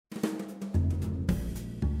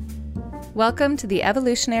Welcome to the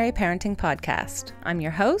Evolutionary Parenting Podcast. I'm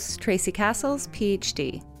your host, Tracy Castles,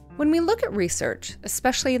 PhD. When we look at research,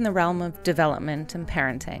 especially in the realm of development and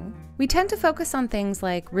parenting, we tend to focus on things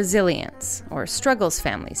like resilience or struggles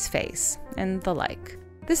families face and the like.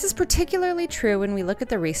 This is particularly true when we look at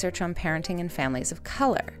the research on parenting in families of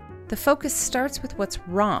color. The focus starts with what's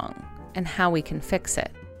wrong and how we can fix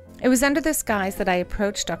it. It was under this guise that I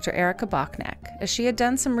approached Dr. Erica Bochneck, as she had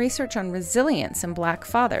done some research on resilience in Black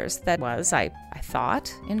fathers that was, I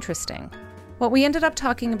thought, interesting. What we ended up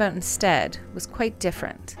talking about instead was quite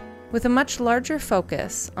different, with a much larger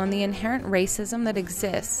focus on the inherent racism that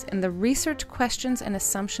exists in the research questions and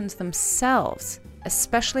assumptions themselves,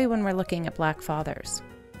 especially when we're looking at Black fathers.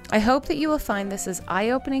 I hope that you will find this as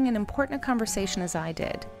eye-opening and important a conversation as I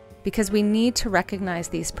did, because we need to recognize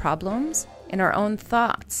these problems in our own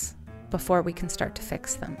thoughts before we can start to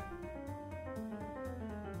fix them.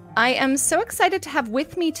 I am so excited to have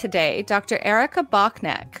with me today Dr. Erica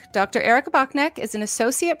Bochneck. Dr. Erica Bochneck is an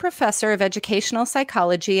associate professor of educational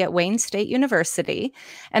psychology at Wayne State University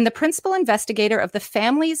and the principal investigator of the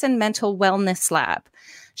Families and Mental Wellness Lab.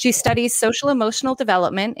 She studies social emotional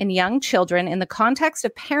development in young children in the context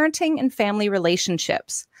of parenting and family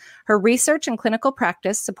relationships. Her research and clinical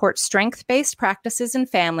practice supports strength-based practices in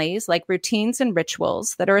families like routines and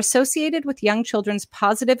rituals that are associated with young children's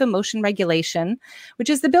positive emotion regulation, which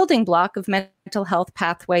is the building block of mental health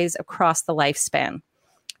pathways across the lifespan.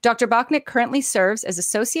 Dr. Bochneck currently serves as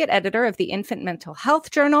associate editor of the Infant Mental Health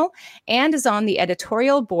Journal and is on the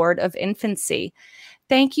editorial board of Infancy.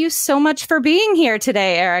 Thank you so much for being here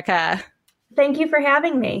today, Erica. Thank you for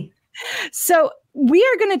having me. So we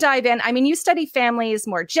are going to dive in. I mean, you study families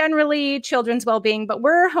more generally, children's well-being, but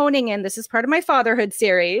we're honing in, this is part of my fatherhood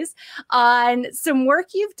series, on some work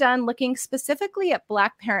you've done looking specifically at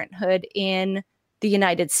Black parenthood in the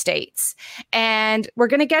United States. And we're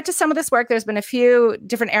going to get to some of this work. There's been a few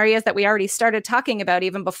different areas that we already started talking about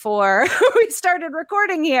even before we started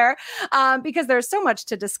recording here, because there's so much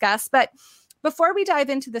to discuss. But before we dive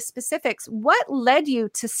into the specifics, what led you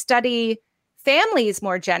to study families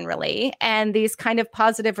more generally and these kind of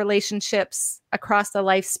positive relationships across the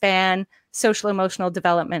lifespan, social emotional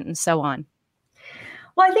development, and so on?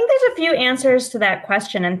 Well, I think there's a few answers to that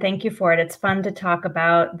question, and thank you for it. It's fun to talk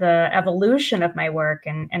about the evolution of my work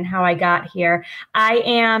and how I got here. I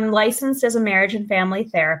am licensed as a marriage and family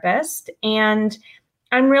therapist, and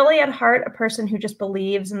I'm really at heart a person who just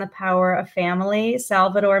believes in the power of family.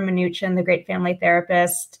 Salvador Minuchin, the great family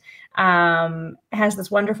therapist, has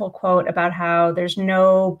this wonderful quote about how there's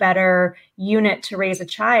no better unit to raise a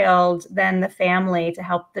child than the family to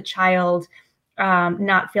help the child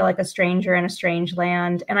not feel like a stranger in a strange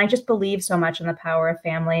land. And I just believe so much in the power of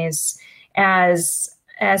families as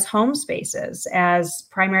home spaces, as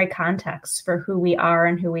primary contexts for who we are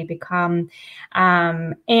and who we become.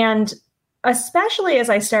 And especially as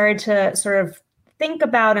I started to sort of think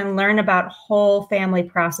about and learn about whole family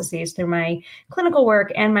processes through my clinical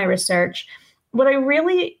work and my research, what I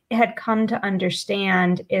really had come to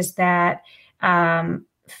understand is that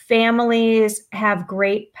families have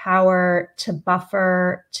great power to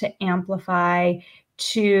buffer, to amplify,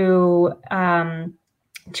 to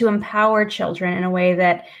empower children in a way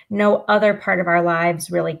that no other part of our lives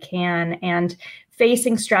really can. And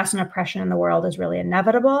facing stress and oppression in the world is really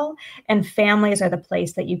inevitable. And families are the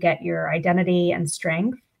place that you get your identity and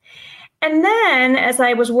strength. And then as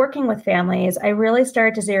I was working with families, I really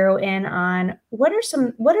started to zero in on what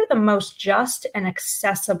are the most just and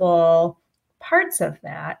accessible parts of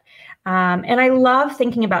that. And I love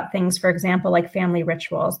thinking about things, for example, like family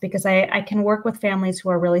rituals, because I can work with families who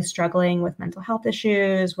are really struggling with mental health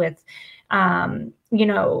issues, with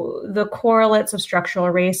the correlates of structural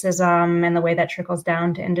racism and the way that trickles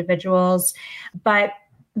down to individuals. But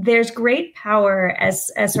there's great power, as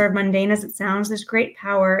sort of mundane as it sounds, there's great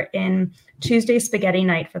power in Tuesday spaghetti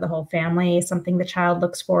night for the whole family, something the child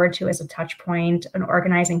looks forward to as a touch point, an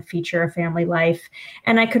organizing feature of family life.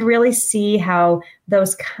 And I could really see how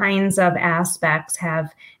those kinds of aspects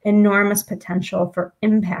have enormous potential for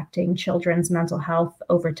impacting children's mental health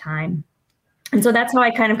over time. And so that's how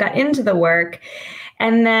I kind of got into the work.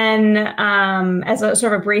 And then as a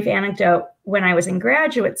sort of a brief anecdote, when I was in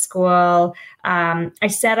graduate school, I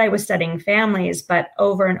said I was studying families, but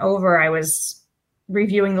over and over I was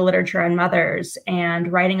reviewing the literature on mothers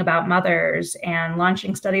and writing about mothers and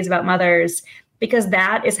launching studies about mothers, because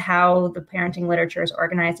that is how the parenting literature is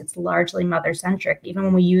organized. It's largely mother-centric, even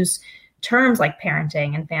when we use terms like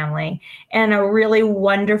parenting and family. And a really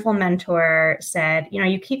wonderful mentor said,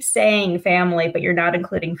 you keep saying family, but you're not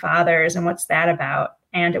including fathers. And what's that about?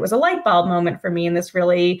 And it was a light bulb moment for me in this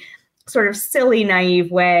really sort of silly,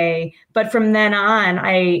 naive way. But from then on,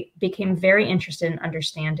 I became very interested in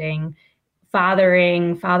understanding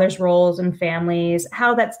fathers' roles in families,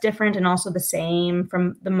 how that's different and also the same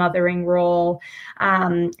from the mothering role.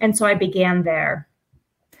 And so I began there.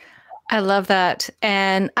 I love that.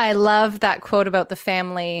 And I love that quote about the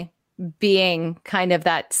family being kind of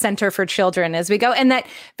that center for children as we go. And that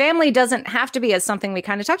family doesn't have to be as something we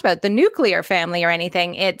kind of talked about, the nuclear family or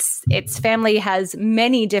anything. It's family has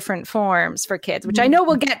many different forms for kids, which I know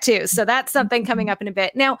we'll get to. So that's something coming up in a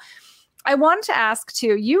bit. Now, I wanted to ask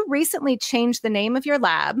too, you recently changed the name of your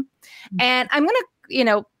lab, and I'm going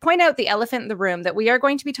to, point out the elephant in the room that we are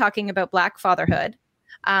going to be talking about Black fatherhood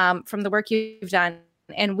from the work you've done.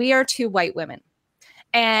 And we are two white women.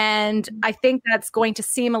 And I think that's going to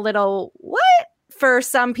seem a little, what, for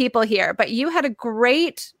some people here, but you had a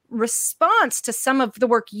great response to some of the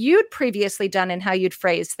work you'd previously done and how you'd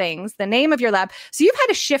phrase things, the name of your lab. So you've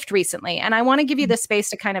had a shift recently, and I want to give you the space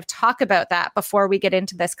to kind of talk about that before we get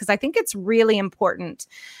into this, because I think it's really important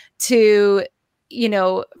to,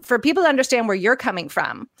 for people to understand where you're coming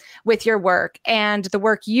from with your work and the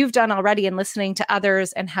work you've done already and listening to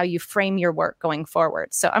others and how you frame your work going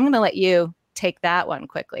forward. So I'm going to let you take that one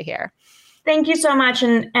quickly here. Thank you so much.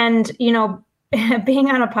 And being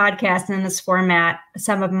on a podcast in this format,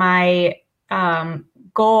 some of my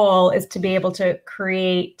goal is to be able to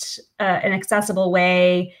create an accessible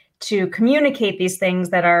way to communicate these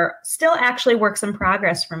things that are still actually works in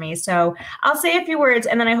progress for me. So I'll say a few words,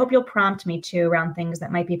 and then I hope you'll prompt me too around things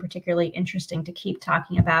that might be particularly interesting to keep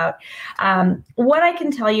talking about. What I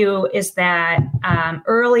can tell you is that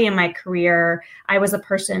early in my career, I was a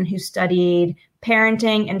person who studied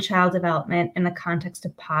parenting and child development in the context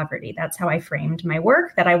of poverty. That's how I framed my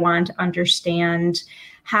work, that I wanted to understand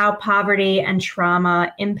how poverty and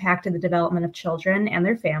trauma impacted the development of children and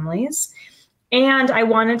their families. And I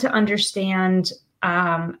wanted to understand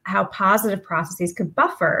how positive processes could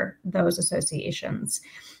buffer those associations.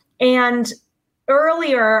 And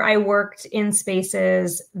earlier, I worked in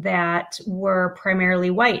spaces that were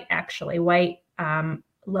primarily white,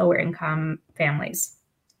 lower income families.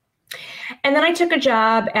 And then I took a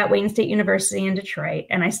job at Wayne State University in Detroit,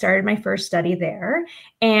 and I started my first study there.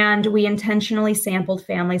 And we intentionally sampled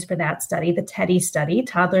families for that study, the TEDdy study,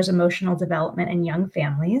 Toddlers' Emotional Development in Young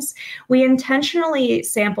Families. We intentionally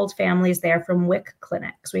sampled families there from WIC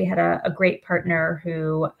clinics. We had a great partner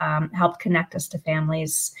who helped connect us to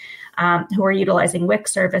families who are utilizing WIC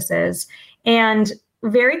services. And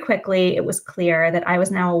very quickly, it was clear that I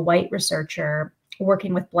was now a white researcher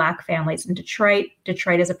working with Black families in Detroit.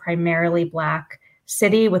 Detroit is a primarily Black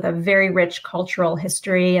city with a very rich cultural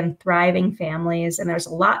history and thriving families. And there's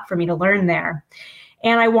a lot for me to learn there.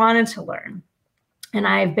 And I wanted to learn. And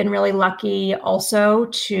I've been really lucky also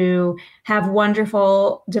to have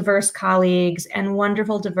wonderful, diverse colleagues and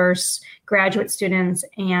wonderful, diverse graduate students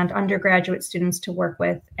and undergraduate students to work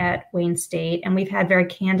with at Wayne State. And we've had very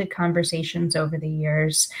candid conversations over the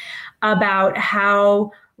years about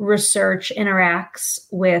how research interacts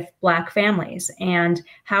with Black families and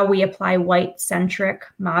how we apply white-centric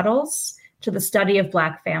models to the study of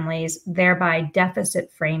Black families, thereby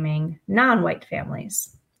deficit framing non-white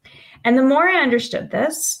families. And the more I understood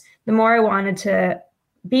this, the more I wanted to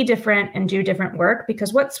be different and do different work,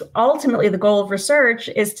 because what's ultimately the goal of research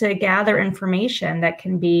is to gather information that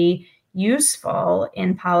can be useful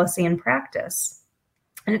in policy and practice.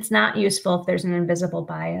 And it's not useful if there's an invisible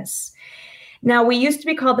bias. Now, we used to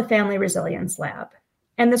be called the Family Resilience Lab.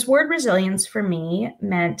 And this word resilience for me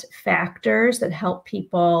meant factors that help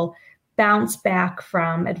people bounce back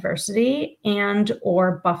from adversity and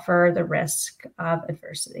or buffer the risk of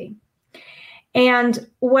adversity. And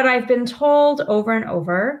what I've been told over and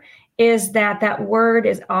over is that that word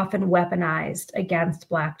is often weaponized against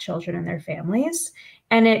Black children and their families.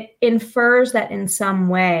 And it infers that in some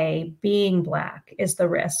way, being Black is the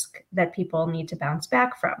risk that people need to bounce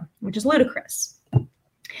back from, which is ludicrous.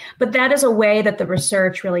 But that is a way that the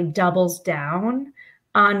research really doubles down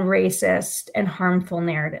on racist and harmful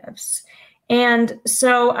narratives. And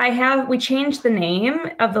so we changed the name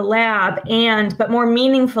of the lab, but more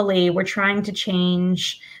meaningfully, we're trying to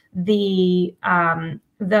change the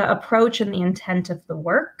approach and the intent of the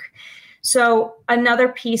work. So another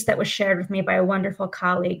piece that was shared with me by a wonderful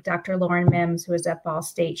colleague, Dr. Lauren Mims, who is at Ball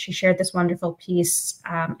State, she shared this wonderful piece,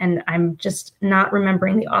 and I'm just not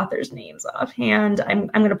remembering the authors' names offhand. I'm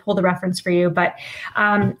going to pull the reference for you, but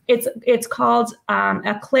it's called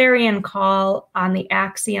A Clarion Call on the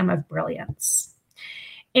Axiom of Brilliance.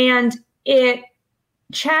 And it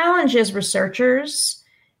challenges researchers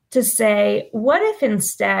to say, what if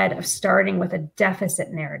instead of starting with a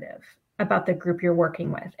deficit narrative about the group you're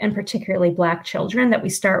working with, and particularly Black children, that we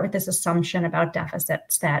start with this assumption about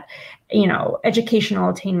deficits that, educational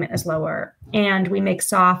attainment is lower, and we make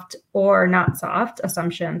soft or not soft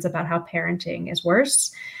assumptions about how parenting is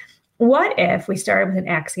worse. What if we started with an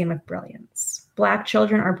axiom of brilliance? Black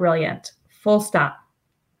children are brilliant, full stop.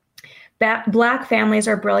 Black families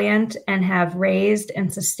are brilliant and have raised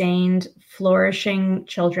and sustained flourishing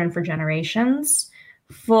children for generations,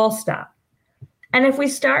 full stop. And if we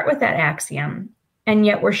start with that axiom, and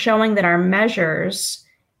yet we're showing that our measures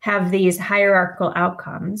have these hierarchical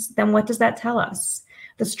outcomes, then what does that tell us?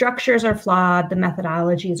 The structures are flawed, the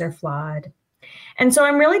methodologies are flawed. And so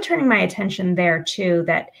I'm really turning my attention there too,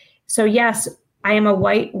 so yes, I am a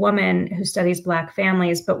white woman who studies Black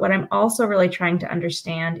families, but what I'm also really trying to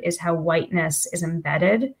understand is how whiteness is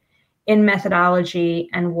embedded in methodology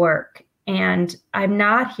and work. And I'm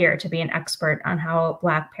not here to be an expert on how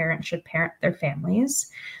Black parents should parent their families.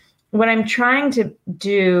 What I'm trying to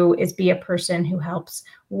do is be a person who helps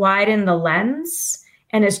widen the lens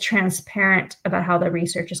and is transparent about how the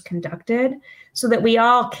research is conducted, so that we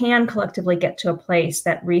all can collectively get to a place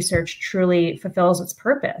that research truly fulfills its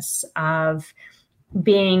purpose of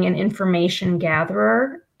being an information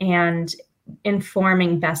gatherer and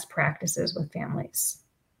informing best practices with families.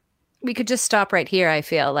 We could just stop right here. I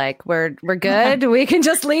feel like we're good. We can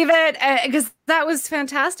just leave it, because that was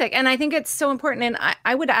fantastic. And I think it's so important. And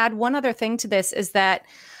I would add one other thing to this, is that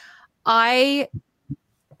we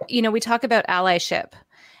talk about allyship,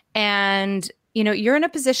 and, you're in a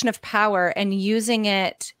position of power and using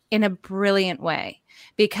it in a brilliant way,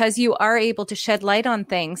 because you are able to shed light on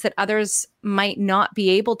things that others might not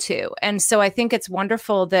be able to. And so I think it's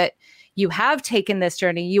wonderful that you have taken this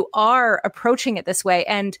journey. You are approaching it this way.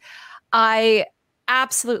 And I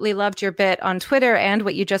absolutely loved your bit on Twitter and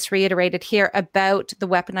what you just reiterated here about the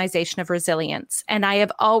weaponization of resilience. And I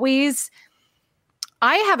have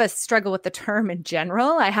a struggle with the term in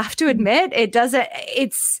general. I have to admit, it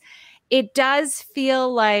does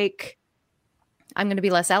feel like, I'm going to be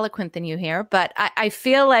less eloquent than you here, but I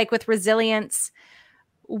feel like with resilience,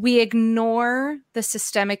 we ignore the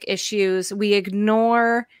systemic issues. We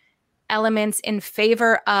ignore elements in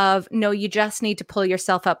favor of, no, you just need to pull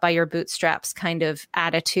yourself up by your bootstraps kind of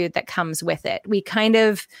attitude that comes with it.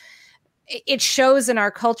 It shows in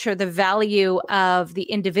our culture the value of the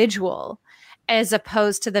individual as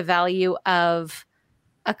opposed to the value of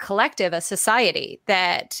a collective, a society.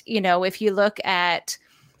 That, if you look at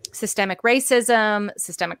systemic racism,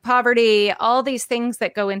 systemic poverty, all these things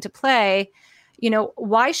that go into play,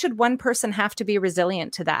 why should one person have to be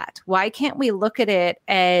resilient to that? Why can't we look at it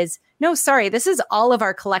as, no, sorry, this is all of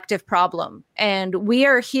our collective problem, and we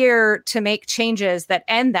are here to make changes that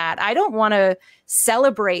end that. I don't want to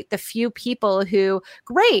celebrate the few people who,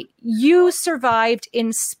 great, you survived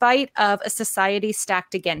in spite of a society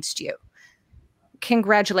stacked against you.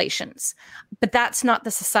 Congratulations. But that's not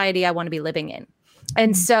the society I want to be living in.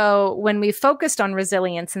 And so when we focused on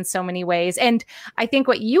resilience in so many ways, and I think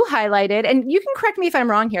what you highlighted, and you can correct me if I'm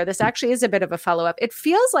wrong here, this actually is a bit of a follow-up. It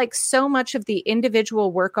feels like so much of the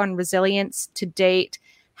individual work on resilience to date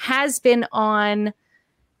has been on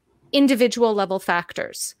individual level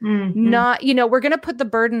factors. Mm-hmm. Not, we're going to put the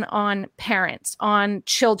burden on parents, on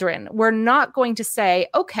children. We're not going to say,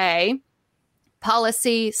 okay,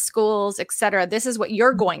 policy, schools, et cetera, this is what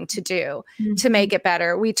you're going to do to make it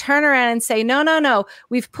better. We turn around and say, no,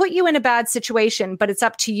 we've put you in a bad situation, but it's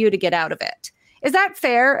up to you to get out of it. Is that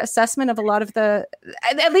fair assessment of a lot of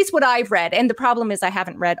at least what I've read? And the problem is I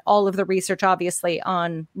haven't read all of the research, obviously,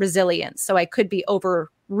 on resilience. So I could be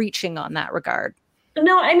overreaching on that regard.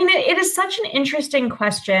 No, I mean, it is such an interesting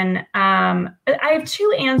question. I have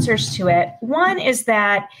two answers to it. One is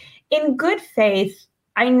that in good faith,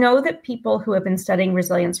 I know that people who have been studying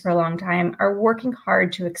resilience for a long time are working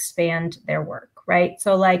hard to expand their work, right?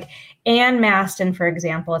 So like Anne Maston, for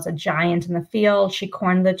example, is a giant in the field. She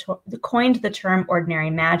coined the term ordinary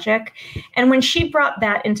magic. And when she brought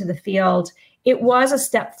that into the field, it was a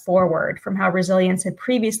step forward from how resilience had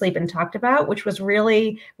previously been talked about, which was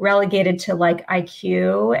really relegated to like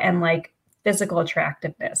IQ and like physical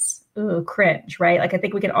attractiveness. Ooh, cringe, right? Like I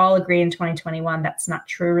think we can all agree in 2021 that's not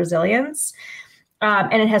true resilience.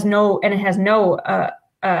 And it has no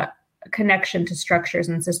connection to structures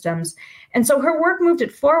and systems. And so her work moved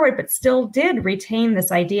it forward, but still did retain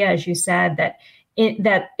this idea, as you said, that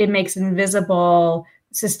it makes invisible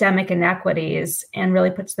systemic inequities and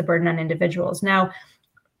really puts the burden on individuals. Now,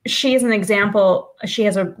 she is an example. She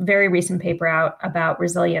has a very recent paper out about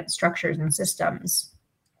resilient structures and systems.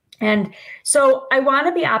 And so I want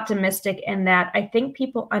to be optimistic in that I think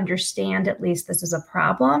people understand at least this is a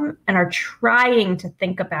problem and are trying to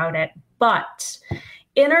think about it. But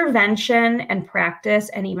intervention and practice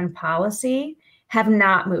and even policy have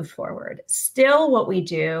not moved forward. Still, what we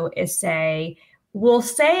do is we'll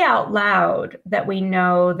say out loud that we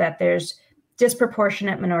know that there's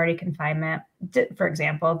disproportionate minority confinement, for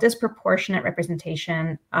example, disproportionate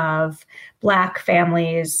representation of Black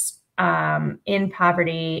families in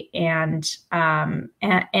poverty and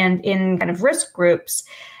in kind of risk groups.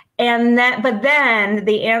 But then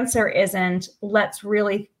the answer isn't, let's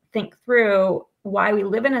really think through why we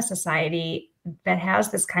live in a society that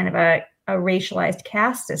has this kind of a racialized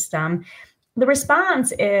caste system. The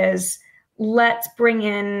response is, let's bring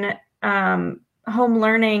in home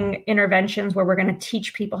learning interventions where we're going to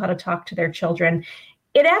teach people how to talk to their children.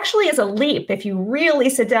 It actually is a leap. If you really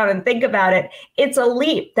sit down and think about it, it's a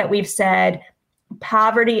leap that we've said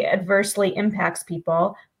poverty adversely impacts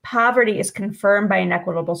people. Poverty is confirmed by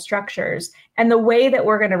inequitable structures. And the way that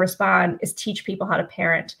we're going to respond is teach people how to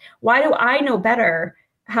parent. Why do I know better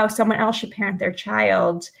how someone else should parent their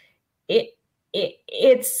child?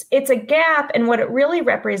 It's a gap. And what it really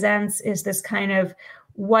represents is this kind of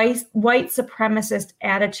white supremacist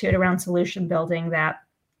attitude around solution building, that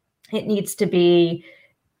it needs to be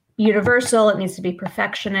universal, it needs to be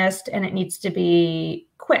perfectionist, and it needs to be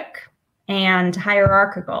quick and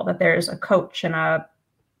hierarchical, that there's a coach and a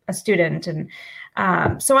student. And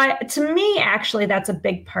to me, actually, that's a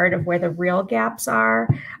big part of where the real gaps are,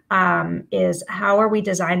 is how are we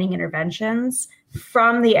designing interventions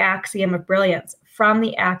from the axiom of brilliance, from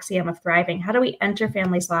the axiom of thriving? How do we enter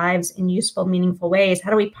families' lives in useful, meaningful ways?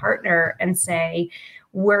 How do we partner and say,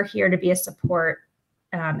 we're here to be a support?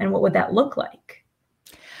 And what would that look like?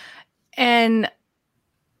 And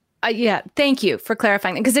yeah, thank you for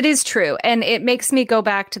clarifying, because it is true. And it makes me go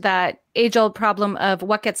back to that age-old problem of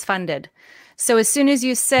what gets funded. So as soon as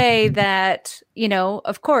you say that,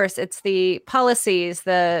 of course, it's the policies,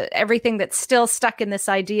 everything that's still stuck in this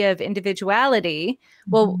idea of individuality,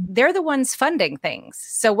 well, they're the ones funding things.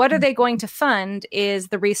 So what are they going to fund is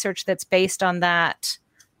the research that's based on that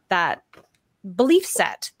belief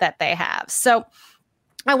set that they have. So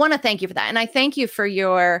I want to thank you for that. And I thank you for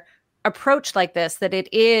your approach like this, that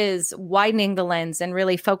it is widening the lens and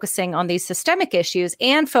really focusing on these systemic issues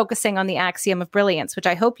and focusing on the axiom of brilliance, which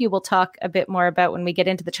I hope you will talk a bit more about when we get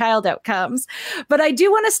into the child outcomes. But I do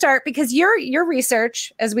want to start, because your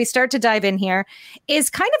research, as we start to dive in here, is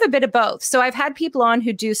kind of a bit of both. So I've had people on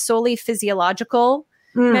who do solely physiological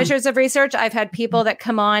measures of research. I've had people that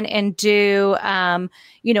come on and do,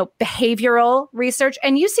 behavioral research.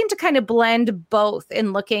 And you seem to kind of blend both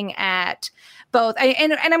in looking at both.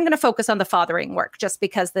 And I'm going to focus on the fathering work just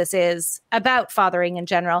because this is about fathering in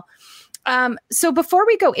general. So before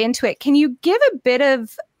we go into it, can you give a bit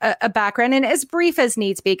of a background, and as brief as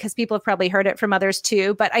needs be, because people have probably heard it from others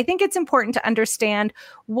too, but I think it's important to understand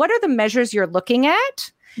what are the measures you're looking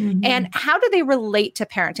at and how do they relate to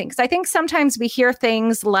parenting? Because I think sometimes we hear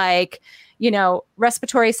things like,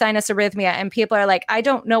 respiratory sinus arrhythmia, and people are like, I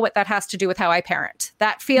don't know what that has to do with how I parent.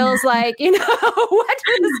 That feels like, what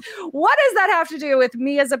does that have to do with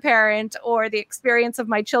me as a parent or the experience of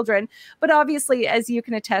my children? But obviously, as you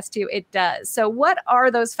can attest to, it does. So what are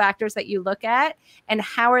those factors that you look at, and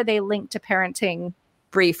how are they linked to parenting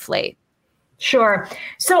briefly? Sure.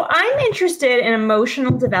 So I'm interested in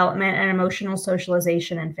emotional development and emotional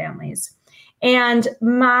socialization in families. And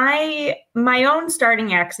my own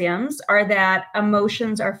starting axioms are that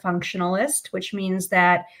emotions are functionalist, which means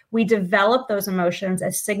that we develop those emotions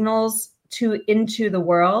as signals into the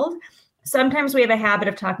world. Sometimes we have a habit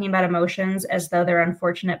of talking about emotions as though they're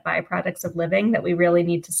unfortunate byproducts of living that we really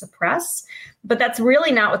need to suppress, but that's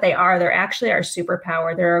really not what they are. They're actually our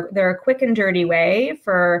superpower. They're a quick and dirty way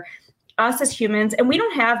for us as humans, and we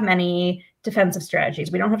don't have many defensive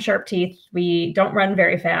strategies. We don't have sharp teeth. We don't run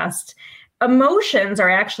very fast. Emotions are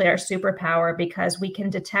actually our superpower because we can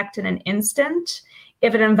detect in an instant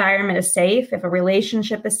if an environment is safe, if a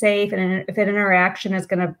relationship is safe, and if an interaction is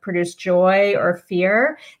going to produce joy or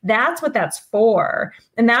fear. That's what that's for.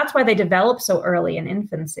 And that's why they develop so early in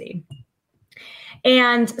infancy.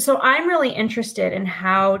 And so I'm really interested in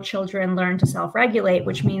how children learn to self-regulate,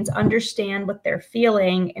 which means understand what they're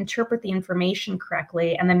feeling, interpret the information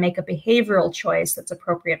correctly, and then make a behavioral choice that's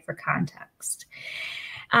appropriate for context.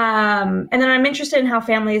 And then I'm interested in how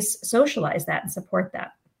families socialize that and support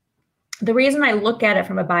that. The reason I look at it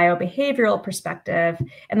from a biobehavioral perspective,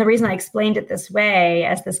 and the reason I explained it this way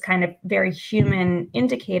as this kind of very human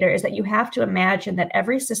indicator, is that you have to imagine that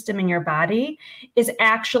every system in your body is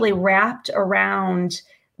actually wrapped around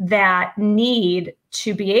that need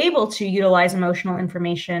to be able to utilize emotional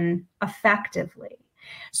information effectively.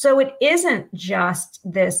 So it isn't just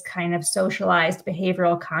this kind of socialized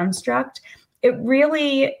behavioral construct. It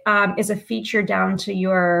really is a feature down to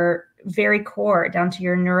your very core, down to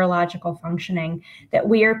your neurological functioning, that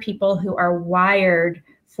we are people who are wired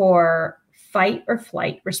for fight or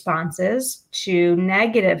flight responses to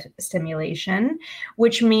negative stimulation,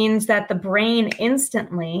 which means that the brain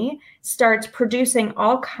instantly starts producing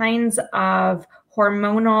all kinds of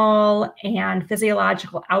hormonal and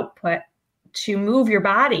physiological output to move your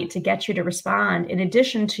body to get you to respond, in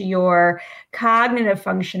addition to your cognitive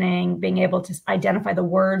functioning, being able to identify the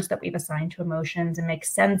words that we've assigned to emotions and make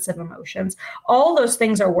sense of emotions. All those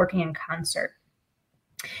things are working in concert.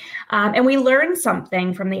 And we learn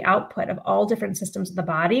something from the output of all different systems of the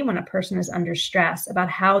body when a person is under stress about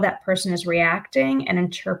how that person is reacting and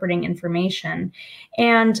interpreting information.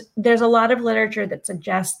 And there's a lot of literature that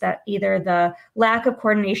suggests that either the lack of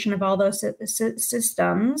coordination of all those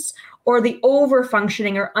systems or the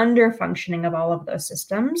over-functioning or under-functioning of all of those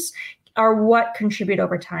systems are what contribute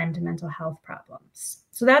over time to mental health problems.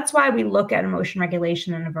 So that's why we look at emotion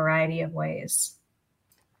regulation in a variety of ways.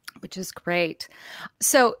 Which is great.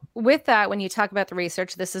 So with that, when you talk about the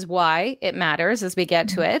research, this is why it matters as we get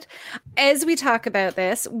to it. As we talk about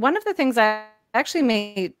this, one of the things I actually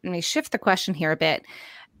may shift the question here a bit.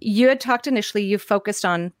 You had talked initially, you focused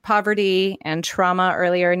on poverty and trauma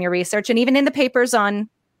earlier in your research, and even in the papers on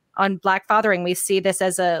Black fathering, we see this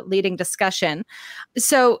as a leading discussion.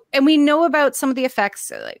 So, and we know about some of the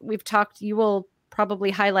effects. We've talked, you will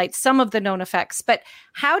probably highlight some of the known effects, but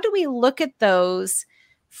how do we look at those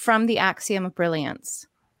from the axiom of brilliance?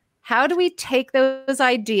 How do we take those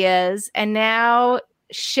ideas and now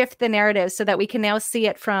shift the narrative so that we can now see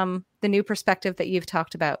it from the new perspective that you've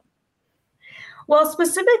talked about? Well,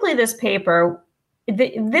 specifically this paper,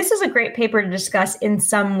 this is a great paper to discuss in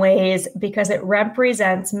some ways because it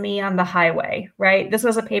represents me on the highway, right? This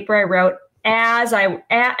was a paper I wrote and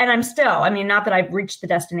I'm still, not that I've reached the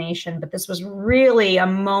destination, but this was really a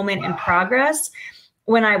moment in progress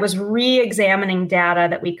when I was re-examining data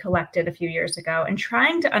that we collected a few years ago and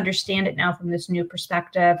trying to understand it now from this new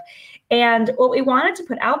perspective. And what we wanted to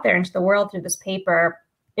put out there into the world through this paper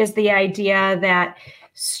is the idea that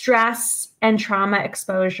stress and trauma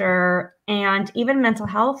exposure and even mental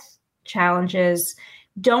health challenges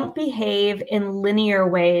don't behave in linear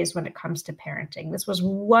ways when it comes to parenting. This was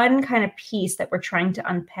one kind of piece that we're trying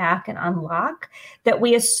to unpack and unlock, that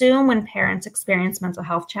we assume when parents experience mental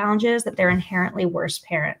health challenges that they're inherently worse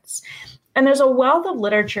parents. And there's a wealth of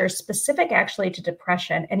literature specific actually to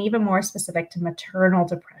depression and even more specific to maternal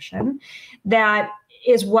depression that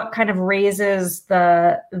is what kind of raises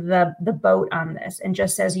the boat on this and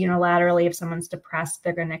just says unilaterally if someone's depressed,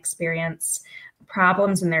 they're going to experience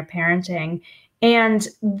problems in their parenting. And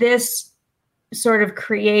this sort of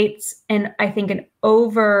creates, there's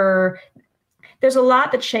a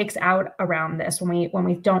lot that shakes out around this when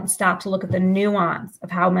we don't stop to look at the nuance of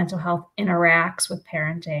how mental health interacts with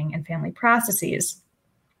parenting and family processes.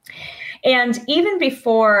 And even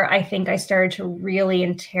before I think I started to really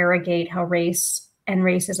interrogate how race and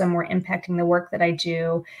racism were impacting the work that I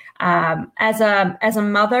do, as a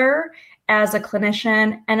mother, as a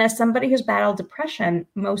clinician, and as somebody who's battled depression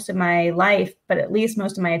most of my life, but at least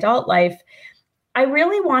most of my adult life, I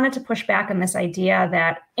really wanted to push back on this idea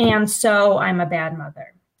that, and so I'm a bad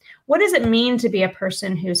mother. What does it mean to be a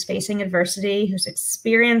person who's facing adversity, who's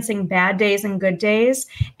experiencing bad days and good days,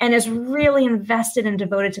 and is really invested and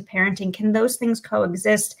devoted to parenting? Can those things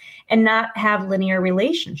coexist and not have linear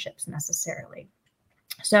relationships necessarily?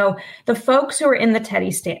 So the folks who were in the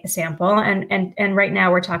Teddy sample, and right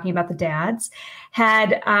now we're talking about the dads,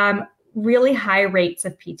 had really high rates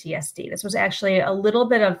of PTSD. This was actually a little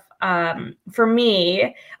bit of, for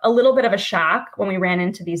me, a little bit of a shock when we ran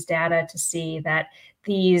into these data to see that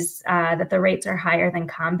that the rates are higher than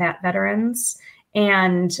combat veterans,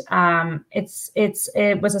 and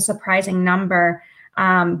it was a surprising number.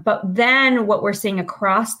 But then what we're seeing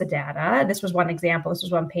across the data, this was one example, this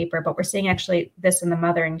was one paper, but we're seeing actually this in the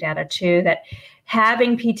mothering data too, that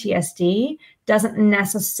having PTSD doesn't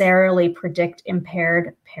necessarily predict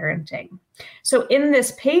impaired parenting. So in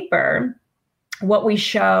this paper, what we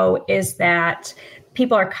show is that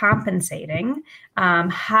people are compensating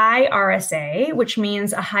high RSA, which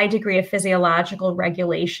means a high degree of physiological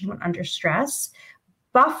regulation when under stress,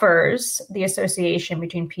 buffers the association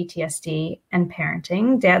between PTSD and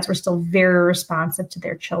parenting. Dads were still very responsive to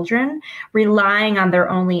their children, relying on their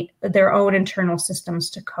own internal systems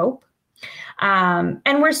to cope.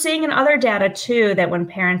 And we're seeing in other data too that when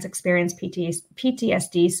parents experience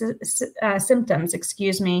PTSD symptoms,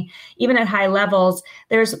 even at high levels,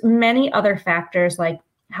 there's many other factors like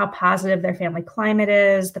how positive their family climate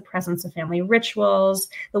is, the presence of family rituals,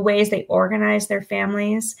 the ways they organize their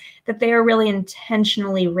families, that they are really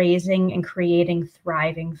intentionally raising and creating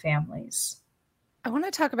thriving families. I want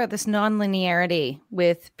to talk about this nonlinearity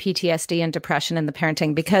with PTSD and depression in the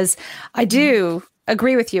parenting, because I do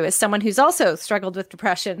agree with you as someone who's also struggled with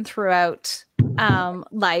depression throughout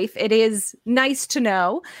life. It is nice to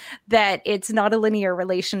know that it's not a linear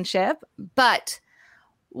relationship, but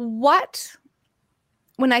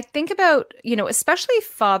when I think about, especially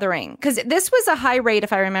fathering, because this was a high rate,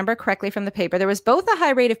 if I remember correctly from the paper, there was both a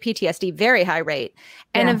high rate of PTSD, very high rate,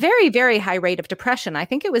 and a very, very high rate of depression. I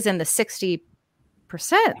think it was in the 60%,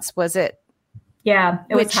 was it? Yeah,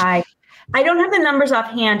 it was high. I don't have the numbers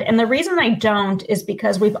offhand. And the reason I don't is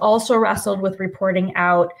because we've also wrestled with reporting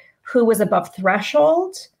out who was above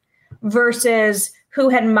threshold versus who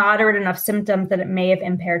had moderate enough symptoms that it may have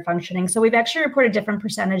impaired functioning. So we've actually reported different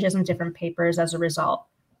percentages in different papers as a result.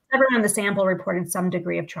 Everyone in the sample reported some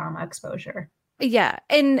degree of trauma exposure. Yeah.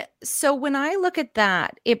 And so when I look at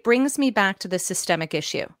that, it brings me back to the systemic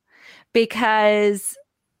issue, because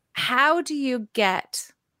how do you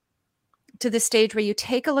get to the stage where you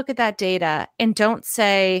take a look at that data and don't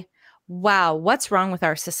say, wow, what's wrong with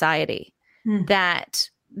our society that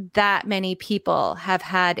many people have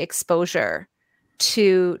had exposure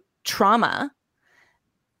to trauma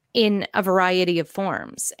in a variety of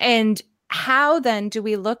forms? And how then do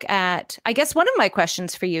we look at, I guess one of my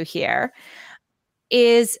questions for you here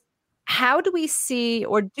is, how do we see,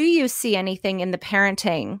 or do you see anything in the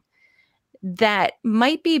parenting that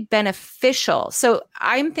might be beneficial? So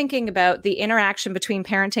I'm thinking about the interaction between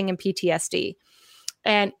parenting and PTSD,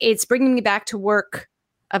 and it's bringing me back to work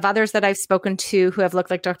of others that I've spoken to who have looked,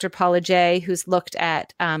 like Dr. Paula J, who's looked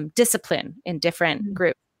at discipline in different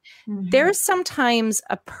groups. There's sometimes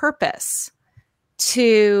a purpose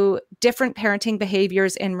to different parenting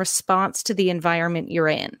behaviors in response to the environment you're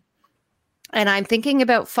in. And I'm thinking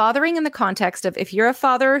about fathering in the context of, if you're a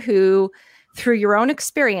father who, through your own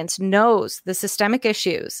experience, knows the systemic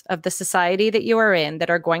issues of the society that you are in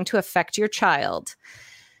that are going to affect your child,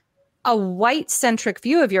 a white-centric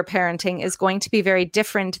view of your parenting is going to be very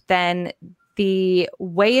different than the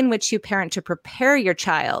way in which you parent to prepare your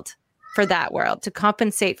child for that world, to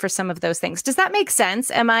compensate for some of those things. Does that make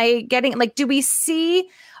sense? Am I getting,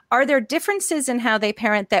 are there differences in how they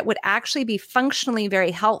parent that would actually be functionally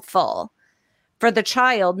very helpful for the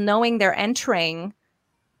child, knowing they're entering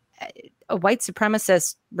a white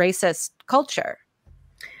supremacist, racist culture?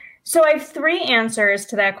 So I have three answers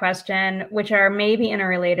to that question, which are maybe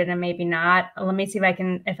interrelated and maybe not. Let me see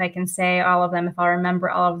if I can say all of them, if I'll remember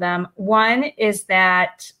all of them. One is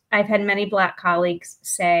that I've had many Black colleagues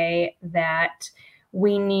say that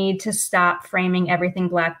we need to stop framing everything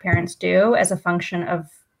Black parents do as a function of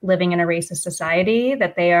living in a racist society,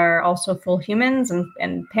 that they are also full humans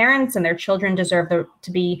and parents, and their children deserve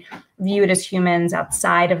to be viewed as humans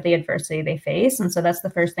outside of the adversity they face. And so that's the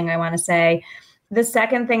first thing I want to say. The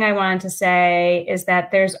second thing I wanted to say is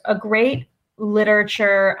that there's a great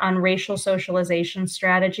literature on racial socialization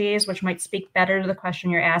strategies, which might speak better to the question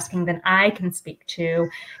you're asking than I can speak to.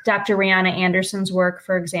 Dr. Rihanna Anderson's work,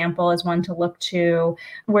 for example, is one to look to,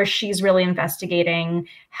 where she's really investigating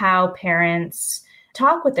how parents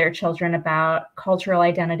talk with their children about cultural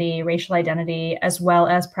identity, racial identity, as well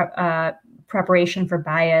as preparation for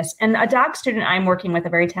bias. And a doc student I'm working with, a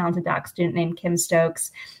very talented doc student named Kim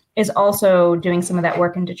Stokes, is also doing some of that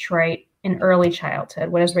work in Detroit in early childhood.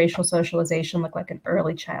 What does racial socialization look like in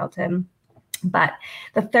early childhood? But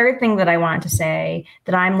the third thing that I wanted to say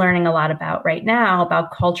that I'm learning a lot about right now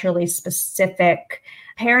about culturally specific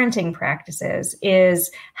parenting practices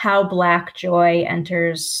is how Black joy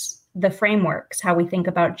enters the frameworks, how we think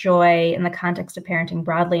about joy in the context of parenting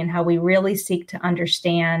broadly, and how we really seek to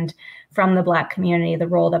understand from the Black community the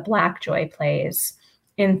role that Black joy plays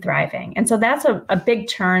in thriving. And so that's a big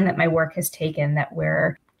turn that my work has taken, that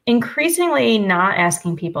we're increasingly not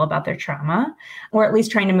asking people about their trauma, or at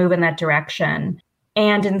least trying to move in that direction,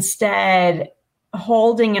 and instead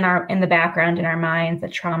holding in the background in our minds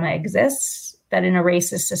that trauma exists, that in a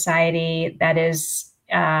racist society that is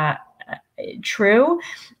true,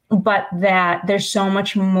 but that there's so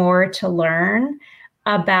much more to learn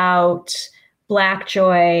about Black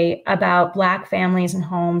joy, about Black families and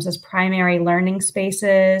homes as primary learning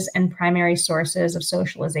spaces and primary sources of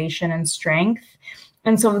socialization and strength.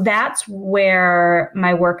 And so that's where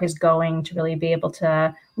my work is going, to really be able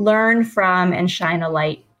to learn from and shine a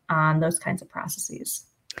light on those kinds of processes.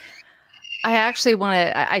 I actually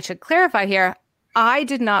I should clarify here. I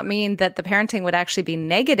did not mean that the parenting would actually be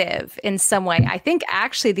negative in some way. I think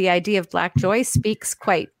actually the idea of Black joy speaks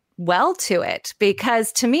quite well to it,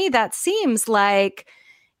 because to me that seems like,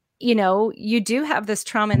 you do have this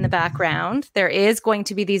trauma in the background. There is going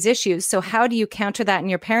to be these issues. So how do you counter that in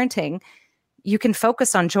your parenting? You can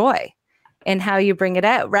focus on joy and how you bring it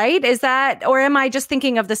out, right? Is that, or am I just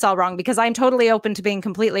thinking of this all wrong? Because I'm totally open to being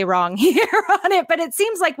completely wrong here on it. But it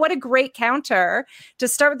seems like what a great counter to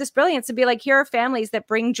start with this brilliance, to be like, here are families that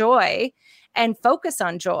bring joy and focus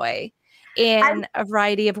on joy in a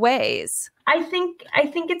variety of ways. I think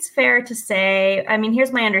it's fair to say, I mean,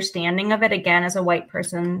 here's my understanding of it, again, as a white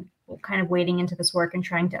person kind of wading into this work and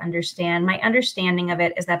trying to understand. My understanding of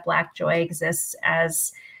it is that Black joy exists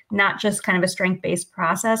as not just kind of a strength-based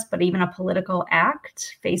process, but even a political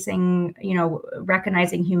act facing,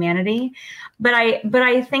 recognizing humanity. But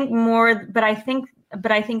I think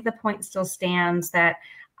the point still stands that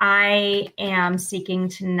I am seeking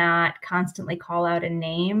to not constantly call out and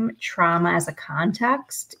name trauma as a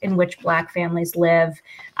context in which Black families live.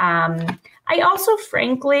 I also,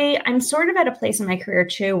 frankly, I'm sort of at a place in my career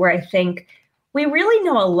too, where I think we really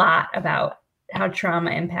know a lot about how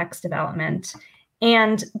trauma impacts development.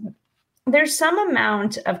 And there's some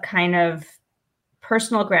amount of kind of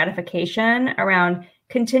personal gratification around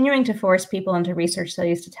continuing to force people into research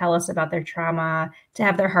studies to tell us about their trauma, to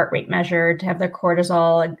have their heart rate measured, to have their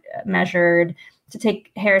cortisol measured, to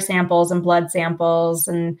take hair samples and blood samples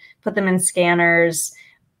and put them in scanners.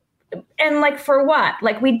 And like, for what?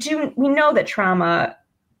 Like, we know that trauma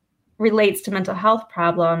relates to mental health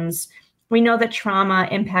problems. We know that trauma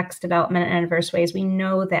impacts development in adverse ways. We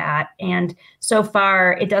know that. And so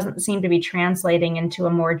far, it doesn't seem to be translating into a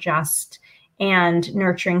more just and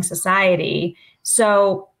nurturing society.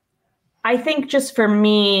 So I think just for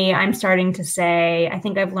me, I'm starting to say, I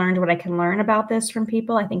think I've learned what I can learn about this from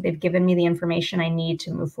people. I think they've given me the information I need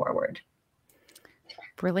to move forward.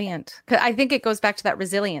 Brilliant. I think it goes back to that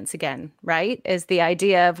resilience again, right? Is the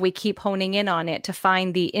idea of we keep honing in on it to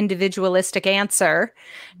find the individualistic answer,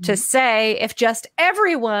 to say if just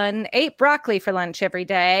everyone ate broccoli for lunch every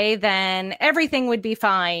day, then everything would be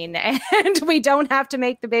fine. And we don't have to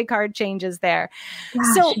make the big hard changes there.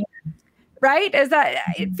 Gosh. So, right? Is that,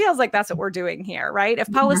 it feels like that's what we're doing here, right?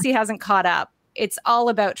 If policy hasn't caught up, it's all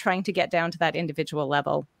about trying to get down to that individual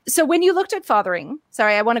level. So when you looked at fathering,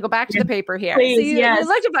 sorry, I want to go back to the paper here. Please, so you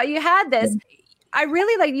looked about, you had this. I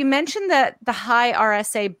really like, you mentioned that the high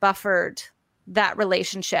RSA buffered that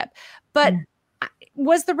relationship, but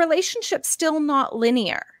was the relationship still not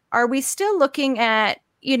linear? Are we still looking at,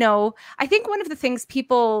 I think one of the things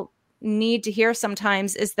people need to hear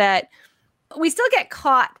sometimes is that we still get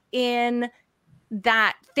caught in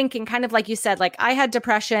that thinking, kind of like you said, like I had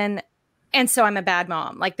depression, and so I'm a bad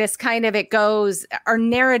mom. Like this kind of, it goes, our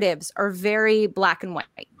narratives are very black and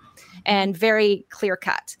white and very clear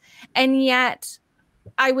cut. And yet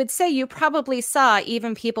I would say you probably saw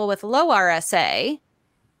even people with low RSA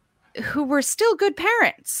who were still good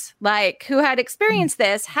parents, like who had experienced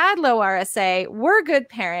this, had low RSA, were good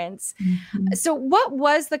parents. So what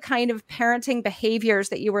was the kind of parenting behaviors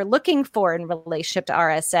that you were looking for in relationship to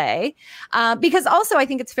RSA? Because also I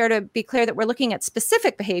think it's fair to be clear that we're looking at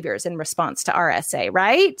specific behaviors in response to RSA,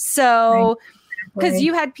 right? So because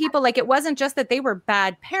you had people, like, it wasn't just that they were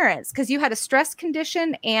bad parents, because you had a stress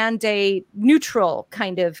condition and a neutral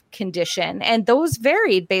kind of condition. And those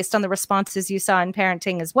varied based on the responses you saw in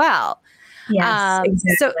parenting as well. Yes,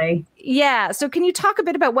 exactly. So can you talk a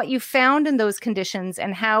bit about what you found in those conditions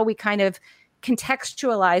and how we kind of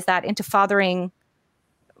contextualize that into fathering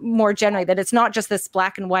more generally, that it's not just this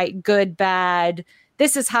black and white, good, bad,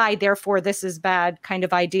 this is high, therefore this is bad kind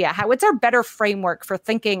of idea? What's our better framework for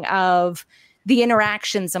thinking of the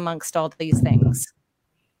interactions amongst all these things?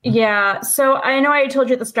 Yeah. So I know I told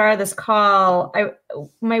you at the start of this call,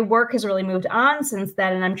 my work has really moved on since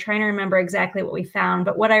then, and I'm trying to remember exactly what we found.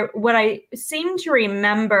 But what I seem to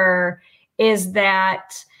remember is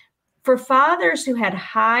that for fathers who had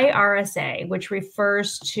high RSA, which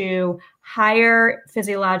refers to higher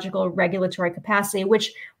physiological regulatory capacity,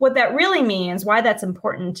 which what that really means, why that's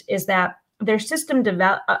important, is that their system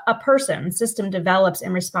develops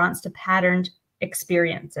in response to patterned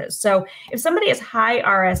experiences. So if somebody has high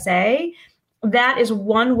RSA, that is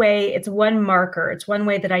one way, it's one marker. It's one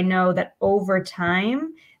way that I know that over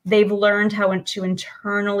time, they've learned how to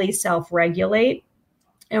internally self-regulate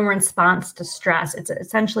in response to stress. It's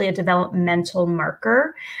essentially a developmental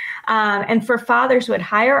marker. And for fathers who had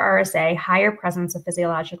higher RSA, higher presence of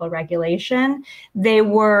physiological regulation,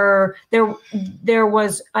 there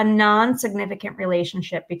was a non-significant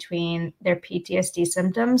relationship between their PTSD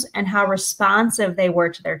symptoms and how responsive they were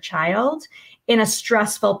to their child in a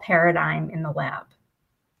stressful paradigm in the lab.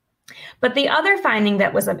 But the other finding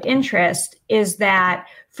that was of interest is that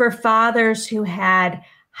for fathers who had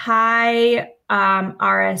high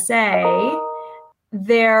RSA,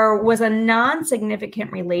 there was a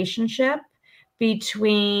non-significant relationship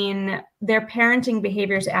between their parenting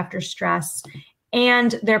behaviors after stress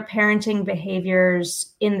and their parenting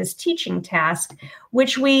behaviors in this teaching task,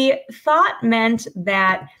 which we thought meant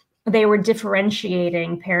that they were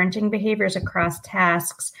differentiating parenting behaviors across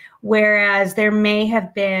tasks, whereas there may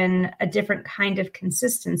have been a different kind of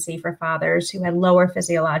consistency for fathers who had lower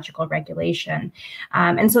physiological regulation.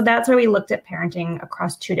 And so that's why we looked at parenting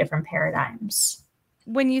across two different paradigms.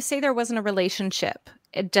 When you say there wasn't a relationship,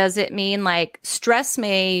 does it mean like stress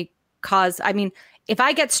may cause, if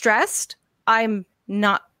I get stressed, I'm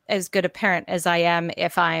not as good a parent as I am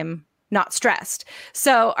if I'm not stressed.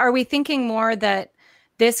 So are we thinking more that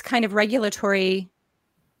this kind of regulatory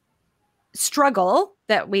struggle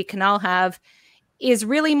that we can all have is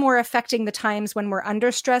really more affecting the times when we're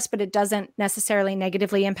under stress, but it doesn't necessarily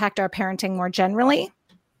negatively impact our parenting more generally?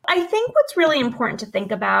 I think what's really important to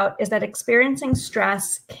think about is that experiencing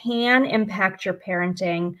stress can impact your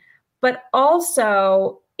parenting, but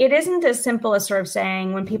also it isn't as simple as sort of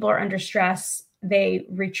saying when people are under stress, they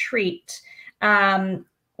retreat.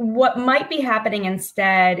 What might be happening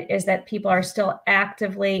instead is that people are still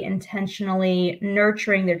actively, intentionally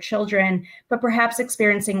nurturing their children, but perhaps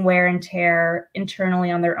experiencing wear and tear internally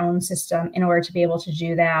on their own system in order to be able to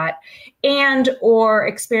do that, and or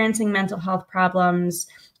experiencing mental health problems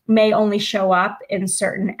may only show up in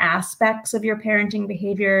certain aspects of your parenting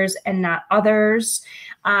behaviors and not others.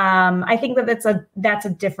 I think that that's a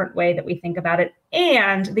different way that we think about it.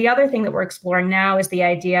 And the other thing that we're exploring now is the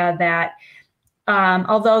idea that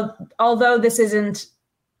although this isn't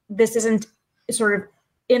sort of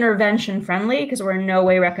intervention friendly, because we're in no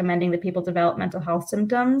way recommending that people develop mental health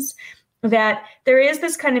symptoms, that there is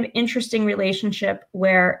this kind of interesting relationship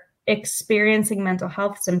where experiencing mental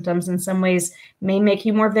health symptoms in some ways may make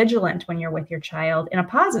you more vigilant when you're with your child in a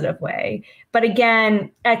positive way, but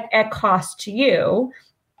again, at cost to you,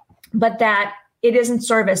 but that it isn't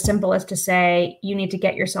sort of as simple as to say you need to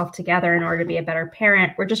get yourself together in order to be a better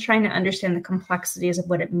parent. We're just trying to understand the complexities of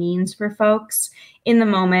what it means for folks in the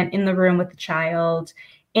moment, in the room with the child,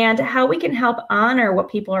 and how we can help honor what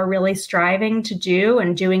people are really striving to do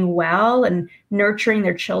and doing well and nurturing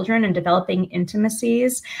their children and developing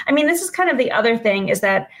intimacies. This is kind of the other thing, is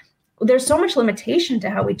that there's so much limitation to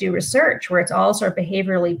how we do research where it's all sort of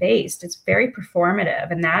behaviorally based. It's very performative,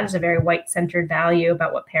 and that is a very white-centered value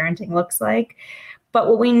about what parenting looks like. But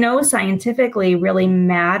what we know scientifically really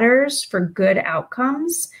matters for good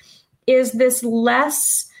outcomes is this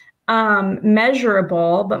less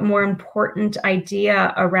measurable but more important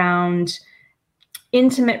idea around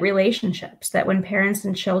intimate relationships, that when parents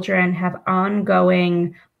and children have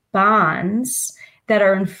ongoing bonds that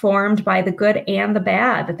are informed by the good and the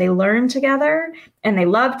bad, that they learn together and they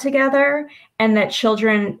love together, and that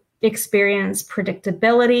children experience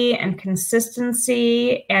predictability and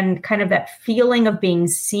consistency and kind of that feeling of being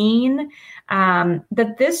seen,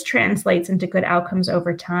 that this translates into good outcomes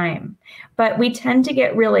over time. But we tend to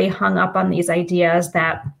get really hung up on these ideas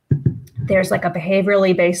that there's like a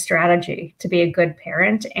behaviorally based strategy to be a good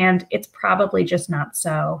parent, and it's probably just not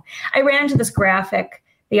so. I ran into this graphic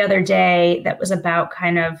the other day that was about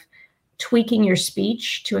kind of tweaking your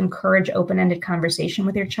speech to encourage open-ended conversation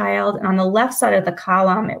with your child. And on the left side of the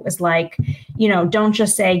column, it was like, don't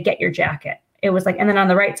just say, get your jacket. It was like, and then on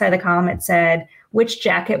the right side of the column, it said, which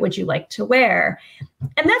jacket would you like to wear?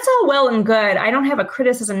 And that's all well and good. I don't have a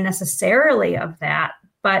criticism necessarily of that,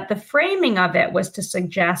 but the framing of it was to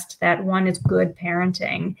suggest that one is good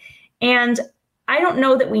parenting. And I don't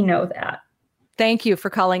know that we know that. Thank you for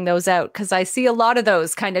calling those out, because I see a lot of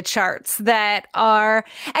those kind of charts that are,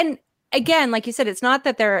 and again, like you said, it's not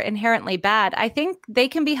that they're inherently bad. I think they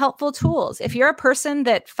can be helpful tools. If you're a person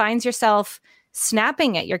that finds yourself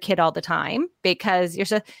snapping at your kid all the time because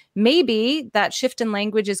maybe that shift in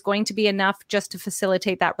language is going to be enough just to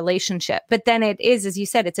facilitate that relationship. But then it is, as you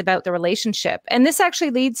said, it's about the relationship. And this actually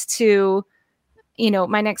leads to,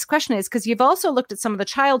 my next question is, because you've also looked at some of the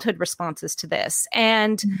childhood responses to this.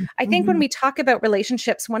 And I think when we talk about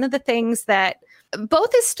relationships, one of the things that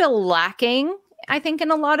both is still lacking I think,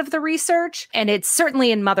 in a lot of the research, and it's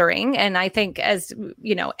certainly in mothering. And I think, as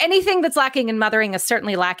you know, anything that's lacking in mothering is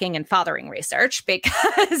certainly lacking in fathering research,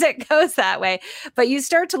 because it goes that way. But you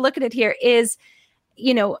start to look at it here is,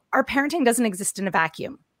 you know, our parenting doesn't exist in a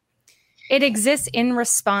vacuum. It exists in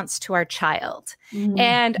response to our child.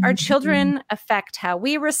 And our children affect how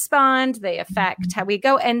we respond. They affect how we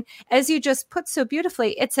go. And as you just put so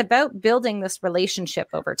beautifully, it's about building this relationship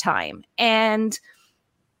over time. And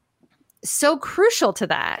so crucial to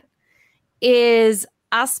that is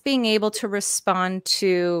us being able to respond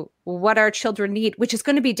to what our children need, which is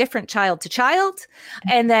going to be different child to child,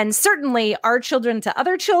 and then certainly our children to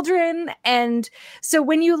other children. And so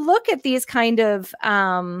when you look at these kind of,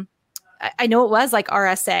 I know it was like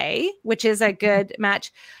RSA, which is a good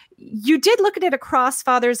match. You did look at it across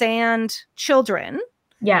fathers and children.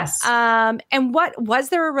 Yes. And what was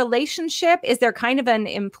there a relationship? Is there kind of an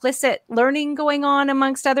implicit learning going on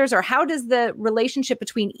amongst others? Or how does the relationship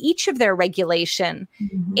between each of their regulation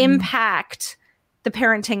impact the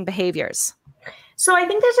parenting behaviors? So I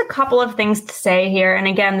think there's a couple of things to say here. And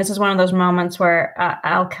again, this is one of those moments where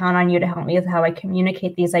I'll count on you to help me with how I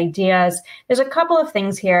communicate these ideas. There's a couple of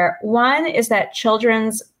things here. One is that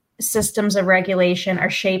children's systems of regulation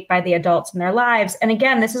are shaped by the adults in their lives. And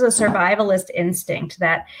again, this is a survivalist instinct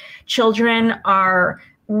that children are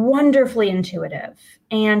wonderfully intuitive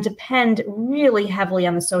and depend really heavily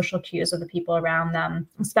on the social cues of the people around them,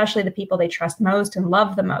 especially the people they trust most and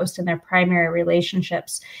love the most in their primary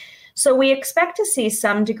relationships. So we expect to see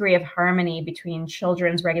some degree of harmony between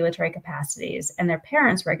children's regulatory capacities and their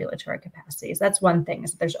parents' regulatory capacities. That's one thing,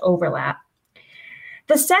 is that there's overlap.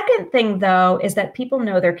 The second thing, though, is that people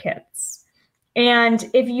know their kids. And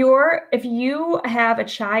if you have a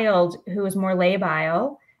child who is more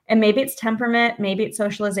labile, and maybe it's temperament, maybe it's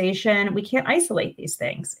socialization, we can't isolate these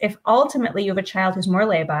things. If ultimately you have a child who's more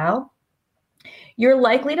labile, you're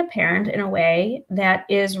likely to parent in a way that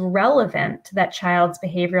is relevant to that child's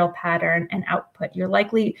behavioral pattern and output. You're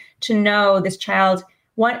likely to know this child.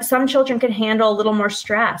 Some children can handle a little more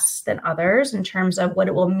stress than others in terms of what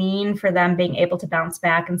it will mean for them being able to bounce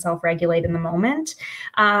back and self-regulate in the moment.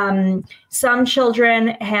 Some children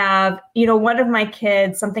have, one of my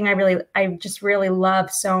kids, something I just really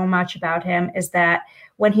love so much about him is that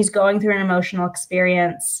when he's going through an emotional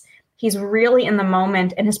experience, he's really in the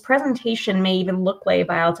moment, and his presentation may even look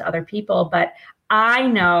labile to other people, but I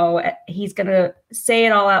know he's going to say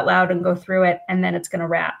it all out loud and go through it, and then it's going to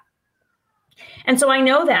wrap. And so I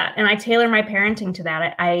know that, and I tailor my parenting to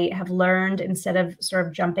that. I have learned, instead of sort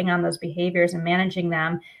of jumping on those behaviors and managing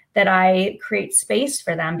them, that I create space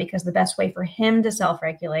for them, because the best way for him to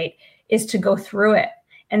self-regulate is to go through it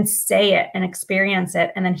and say it and experience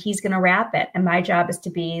it, and then he's going to wrap it. And my job is to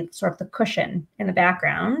be sort of the cushion in the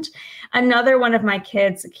background. Another one of my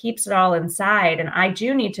kids keeps it all inside, and I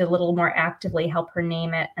do need to a little more actively help her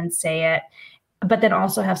name it and say it, but then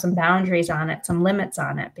also have some boundaries on it, some limits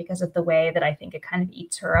on it, because of the way that I think it kind of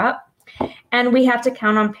eats her up. And we have to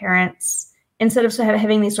count on parents, instead of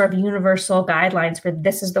having these sort of universal guidelines for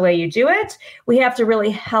this is the way you do it, we have to really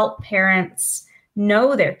help parents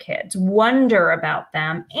know their kids, wonder about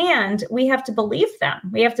them, and we have to believe them.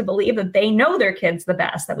 We have to believe that they know their kids the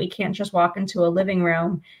best, that we can't just walk into a living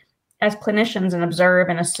room as clinicians and observe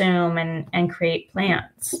and assume and create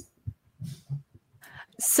plans.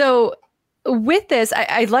 So with this,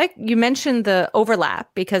 I like you mentioned the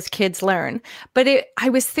overlap because kids learn, but I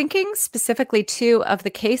was thinking specifically too of the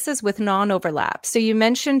cases with non-overlap. So you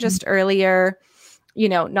mentioned just earlier,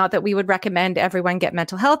 not that we would recommend everyone get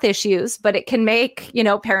mental health issues, but it can make,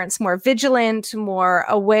 parents more vigilant, more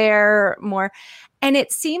aware, and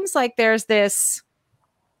it seems like there's this,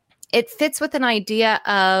 it fits with an idea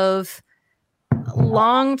of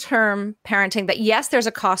long-term parenting that yes, there's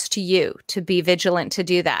a cost to you to be vigilant to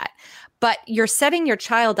do that, but you're setting your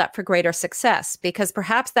child up for greater success because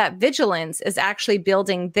perhaps that vigilance is actually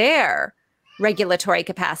building their regulatory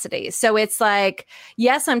capacity. So it's like,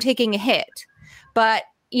 yes, I'm taking a hit, but,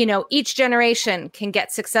 each generation can get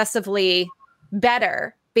successively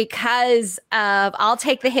better because of I'll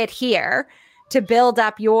take the hit here to build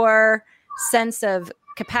up your sense of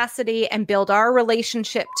capacity and build our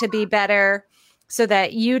relationship to be better so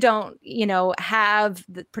that you don't, have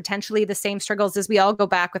potentially the same struggles as we all go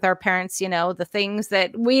back with our parents, the things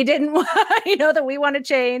that we didn't, that we want to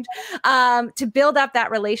change, to build up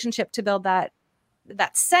that relationship, to build that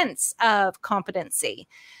sense of competency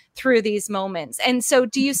through these moments. And so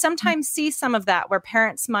do you sometimes see some of that where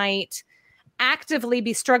parents might actively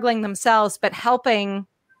be struggling themselves, but helping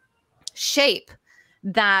shape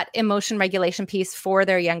that emotion regulation piece for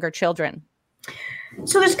their younger children?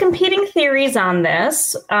 So there's competing theories on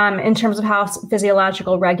this in terms of how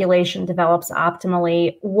physiological regulation develops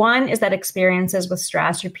optimally. One is that experiences with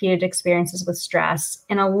stress, repeated experiences with stress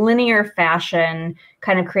in a linear fashion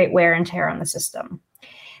kind of create wear and tear on the system.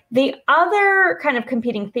 The other kind of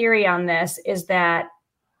competing theory on this is that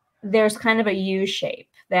there's kind of a U shape,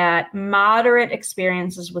 that moderate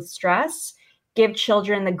experiences with stress give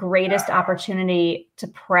children the greatest opportunity to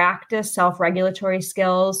practice self-regulatory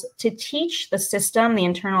skills, to teach the system, the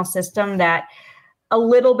internal system, that a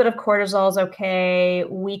little bit of cortisol is okay.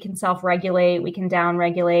 We can self-regulate, we can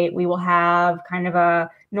down-regulate, we will have kind of a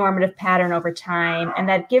normative pattern over time, and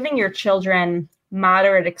that giving your children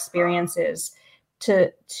moderate experiences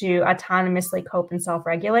to autonomously cope and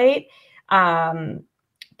self-regulate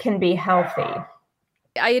can be healthy.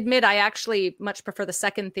 I admit I actually much prefer the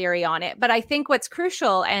second theory on it, but I think what's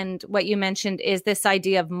crucial and what you mentioned is this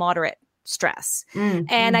idea of moderate stress.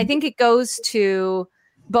 And I think it goes to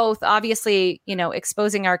both, obviously,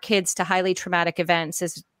 exposing our kids to highly traumatic events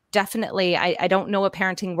is definitely, I don't know a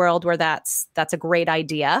parenting world where that's a great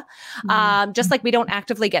idea. Just like we don't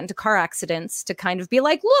actively get into car accidents to kind of be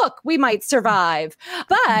like, look, we might survive.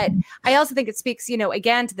 But I also think it speaks,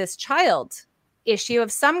 again, to this child issue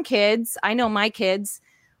of some kids. I know my kids,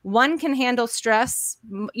 one can handle stress.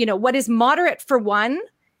 What is moderate for one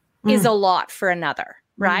is a lot for another,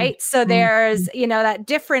 right? So there's, that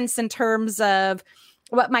difference in terms of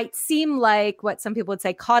what might seem like what some people would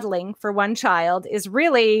say coddling for one child is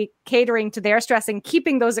really catering to their stress and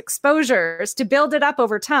keeping those exposures to build it up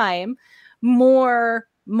over time more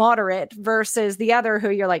moderate versus the other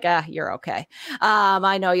who you're like, you're okay.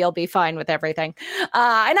 I know you'll be fine with everything.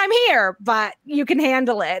 And I'm here, but you can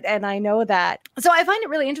handle it. And I know that. So I find it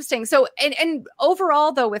really interesting. So, and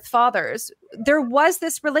overall though, with fathers, there was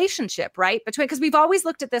this relationship, right? Because we've always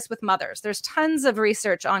looked at this with mothers. There's tons of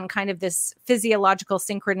research on kind of this physiological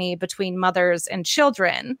synchrony between mothers and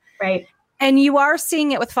children. Right. And you are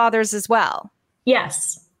seeing it with fathers as well.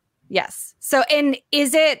 Yes. So, and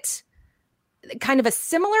is it kind of a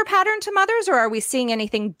similar pattern to mothers, or are we seeing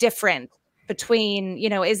anything different between,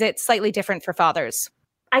 is it slightly different for fathers?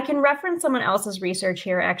 I can reference someone else's research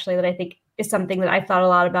here, actually, that I think is something that I've thought a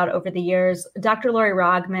lot about over the years. Dr. Lori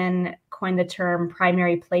Rogman coined the term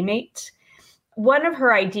primary playmate. One of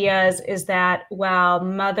her ideas is that while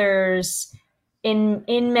mothers in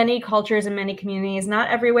many cultures and many communities, not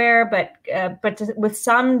everywhere, but with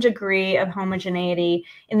some degree of homogeneity,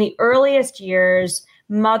 in the earliest years,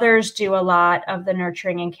 mothers do a lot of the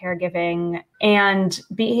nurturing and caregiving and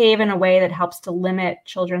behave in a way that helps to limit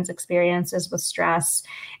children's experiences with stress.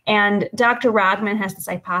 And Dr. Rogman has this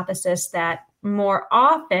hypothesis that more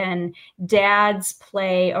often dads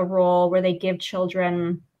play a role where they give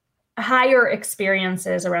children higher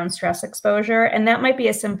experiences around stress exposure. And that might be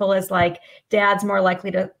as simple as like dad's more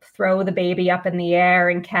likely to throw the baby up in the air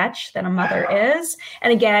and catch than a mother is.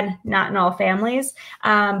 And again, not in all families.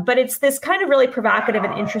 But it's this kind of really provocative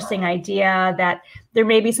and interesting idea that there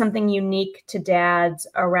may be something unique to dads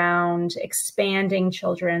around expanding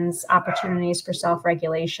children's opportunities for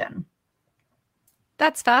self-regulation.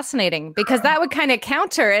 That's fascinating because that would kind of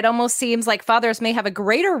counter. It almost seems like fathers may have a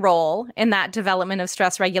greater role in that development of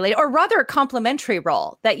stress regulation, or rather a complementary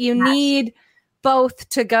role, that you need both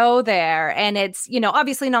to go there. And it's,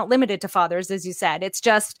 obviously not limited to fathers, as you said. It's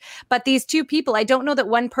just, but these two people, I don't know that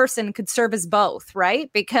one person could serve as both,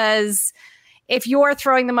 right? Because if you're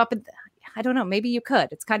throwing them up, I don't know, maybe you could.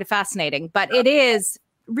 It's kind of fascinating, but it is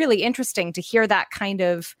really interesting to hear that kind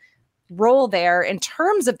of role there in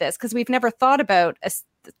terms of this, because we've never thought about a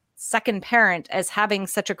second parent as having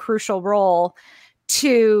such a crucial role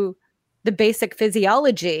to the basic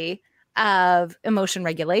physiology of emotion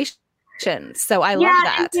regulation. So I love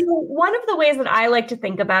that. And, one of the ways that I like to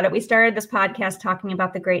think about it, we started this podcast talking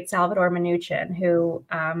about the great Salvador Minuchin, who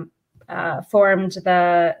formed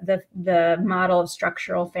the model of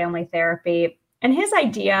structural family therapy. And his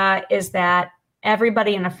idea is that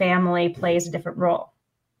everybody in a family plays a different role,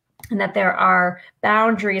 and that there are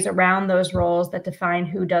boundaries around those roles that define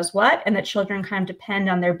who does what, and that children kind of depend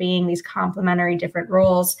on there being these complementary different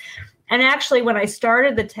roles. And actually, when I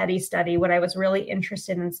started the Teddy study, what I was really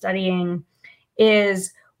interested in studying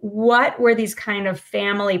is what were these kind of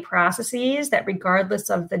family processes that, regardless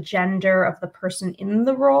of the gender of the person in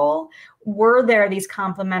the role, were there these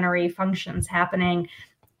complementary functions happening?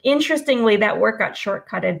 Interestingly, that work got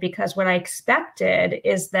shortcutted because what I expected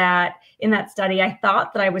is that in that study, I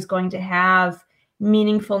thought that I was going to have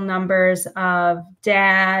meaningful numbers of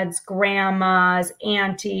dads, grandmas,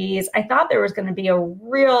 aunties. I thought there was going to be a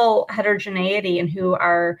real heterogeneity in who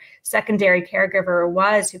our secondary caregiver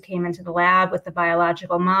was who came into the lab with the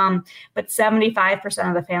biological mom, but 75%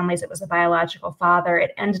 of the families, it was a biological father.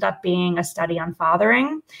 It ended up being a study on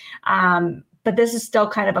fathering. But this is still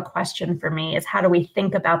kind of a question for me, is how do we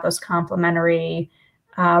think about those complementary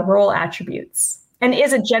role attributes? And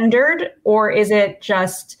is it gendered, or is it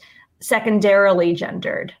just secondarily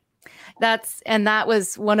gendered? That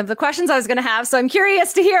was one of the questions I was going to have. So I'm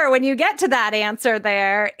curious to hear when you get to that answer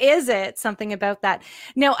there, is it something about that?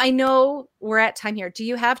 Now, I know we're at time here. Do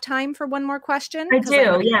you have time for one more question? I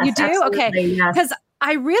do. Yes, you do? absolutely, okay. Because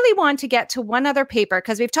I really want to get to one other paper,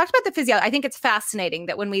 because we've talked about the physiology. I think it's fascinating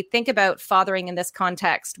that when we think about fathering in this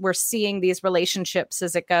context, we're seeing these relationships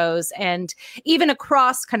as it goes, and even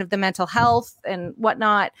across kind of the mental health and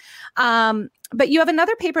whatnot. But you have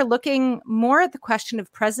another paper looking more at the question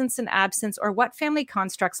of presence and absence, or what family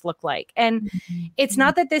constructs look like. And it's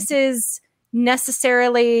not that this is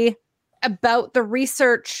necessarily about the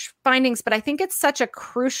research findings, but I think it's such a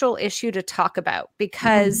crucial issue to talk about,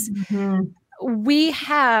 because we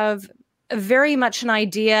have very much an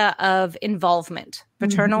idea of involvement,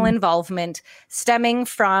 paternal involvement, stemming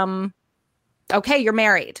from, okay, you're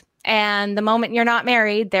married. And the moment you're not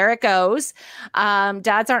married, there it goes.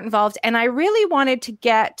 Dads aren't involved. And I really wanted to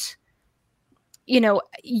get,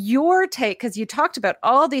 your take, because you talked about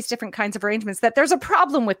all these different kinds of arrangements, that there's a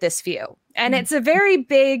problem with this view. And it's a very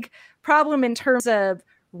big problem in terms of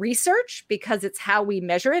research, because it's how we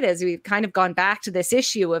measure it, as we've kind of gone back to this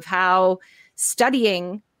issue of how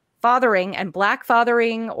studying fathering and Black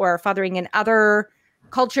fathering or fathering in other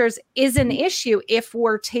cultures is an issue if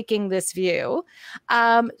we're taking this view.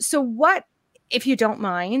 So what, if you don't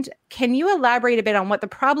mind, can you elaborate a bit on what the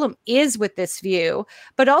problem is with this view,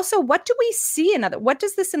 but also what do we see what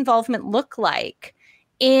does this involvement look like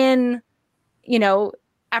in,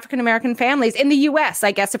 African-American families in the US,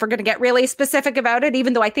 I guess, if we're going to get really specific about it,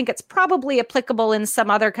 even though I think it's probably applicable in some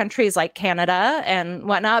other countries like Canada and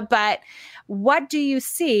whatnot. But what do you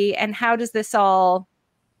see, and how does this all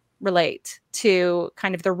relate to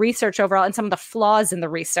kind of the research overall and some of the flaws in the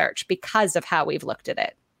research because of how we've looked at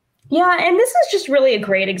it? Yeah, and this is just really a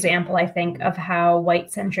great example, I think, of how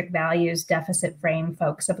white-centric values deficit frame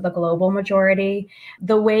folks of the global majority.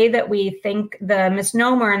 The way that we think, the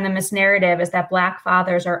misnomer and the misnarrative is that Black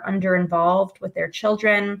fathers are under-involved with their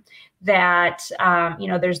children, that,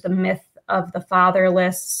 there's the myth of the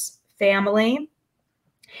fatherless family.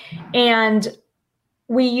 And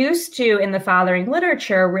we used to, in the fathering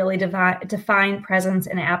literature, really define presence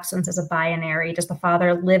and absence as a binary. Does the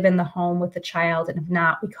father live in the home with the child? And if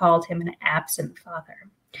not, we called him an absent father.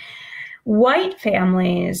 White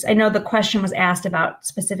families, I know the question was asked about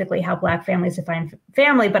specifically how Black families define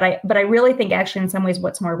family, but I really think actually in some ways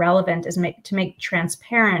what's more relevant is to make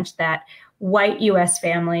transparent that white U.S.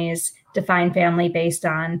 families define family based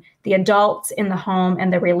on the adults in the home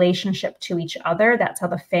and the relationship to each other. That's how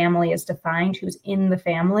the family is defined, who's in the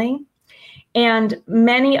family. And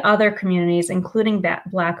many other communities, including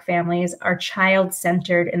Black families, are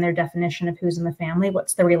child-centered in their definition of who's in the family.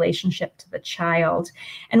 What's the relationship to the child?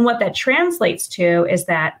 And what that translates to is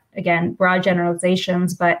that, again, broad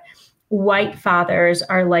generalizations, but white fathers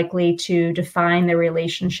are likely to define their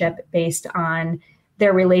relationship based on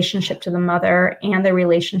their relationship to the mother and their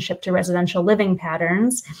relationship to residential living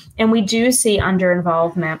patterns. And we do see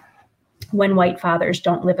under-involvement when white fathers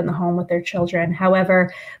don't live in the home with their children.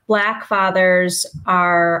 However, Black fathers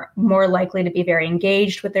are more likely to be very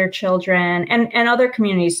engaged with their children, and other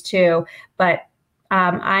communities too. But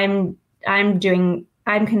I'm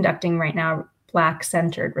conducting right now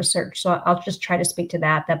Black-centered research. So I'll just try to speak to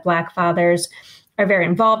that Black fathers are very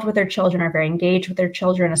involved with their children, are very engaged with their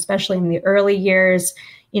children, especially in the early years.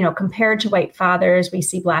 Compared to white fathers, we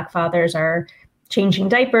see Black fathers are changing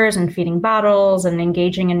diapers and feeding bottles and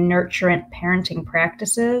engaging in nurturant parenting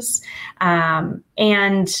practices.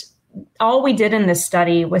 And all we did in this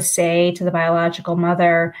study was say to the biological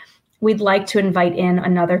mother, we'd like to invite in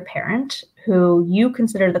another parent who you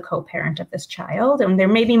consider the co-parent of this child. And there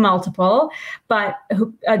may be multiple, but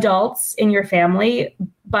adults in your family,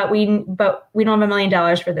 but we don't have $1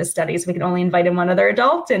 million for this study, so we can only invite in one other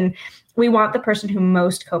adult. And we want the person who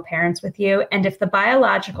most co-parents with you. And if the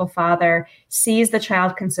biological father sees the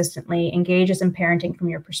child consistently, engages in parenting from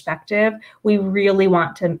your perspective, we really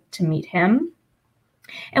want to meet him.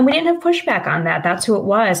 And we didn't have pushback on that. That's who it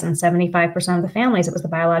was. In 75% of the families, it was the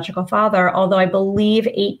biological father, although I believe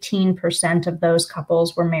 18% of those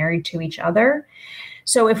couples were married to each other.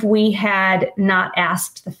 So if we had not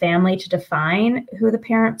asked the family to define who the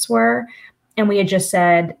parents were, and we had just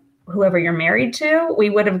said, whoever you're married to, we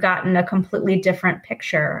would have gotten a completely different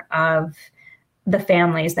picture of the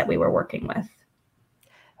families that we were working with.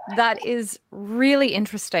 That is really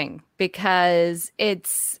interesting because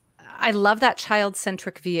I love that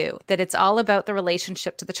child-centric view, that it's all about the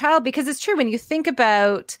relationship to the child, because it's true when you think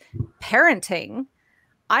about parenting,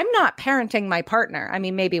 I'm not parenting my partner. I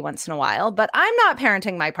mean, maybe once in a while, but I'm not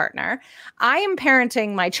parenting my partner. I am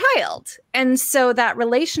parenting my child. And so that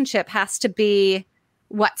relationship has to be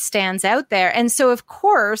what stands out there. And so, of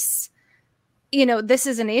course, this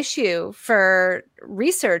is an issue for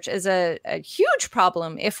research, is a huge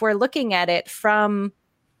problem if we're looking at it from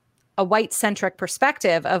a white-centric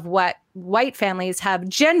perspective of what white families have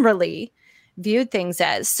generally viewed things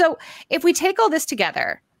as. So if we take all this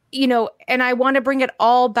together, and I want to bring it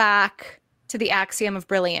all back to the axiom of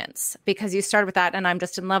brilliance, because you started with that and I'm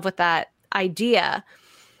just in love with that idea.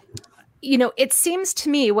 It seems to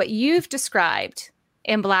me what you've described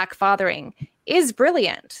in Black Fathering is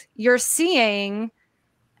brilliant. You're seeing,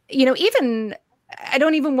 even, I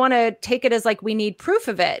don't even want to take it as like we need proof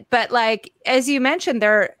of it, but like, as you mentioned,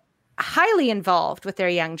 they're highly involved with their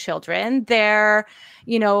young children. They're,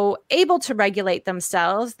 able to regulate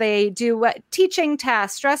themselves. They do teaching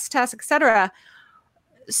tasks, stress tests, etc.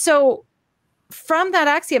 So from that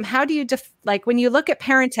axiom, how do you when you look at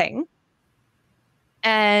parenting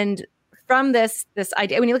and from this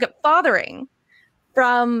idea, when you look at fathering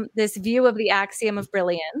from this view of the axiom of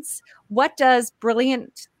brilliance, what does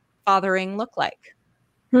brilliant fathering look like?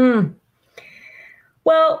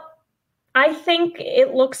 Well, I think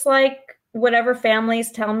it looks like whatever families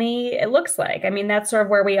tell me it looks like. I mean, that's sort of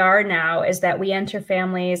where we are now, is that we enter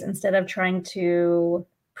families, instead of trying to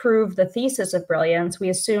prove the thesis of brilliance, we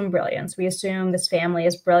assume brilliance. We assume this family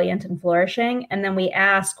is brilliant and flourishing. And then we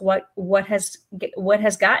ask what has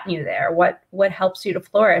gotten you there? What helps you to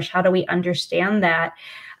flourish? How do we understand that?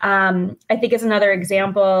 I think as another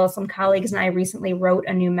example, some colleagues and I recently wrote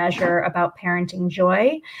a new measure about parenting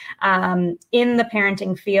joy. In the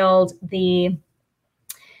parenting field, the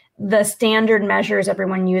standard measures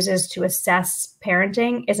everyone uses to assess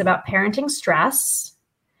parenting is about parenting stress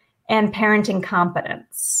and parenting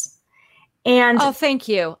competence. And oh, thank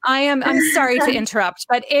you. I'm sorry to interrupt,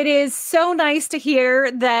 but it is so nice to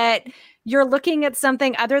hear that you're looking at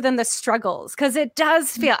something other than the struggles, because it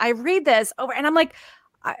does feel, I read this over and I'm like,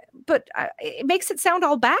 but it makes it sound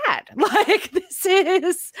all bad. Like this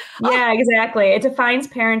is. Yeah, exactly. It defines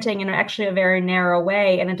parenting in actually a very narrow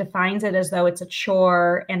way. And it defines it as though it's a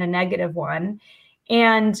chore and a negative one.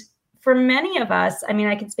 And for many of us, I mean,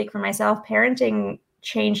 I can speak for myself, parenting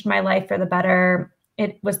changed my life for the better.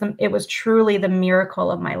 It was truly the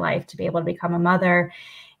miracle of my life to be able to become a mother.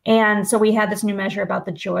 And so we had this new measure about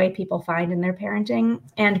the joy people find in their parenting.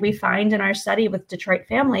 And we find in our study with Detroit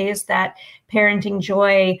families that parenting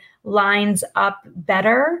joy lines up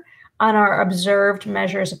better on our observed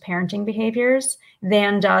measures of parenting behaviors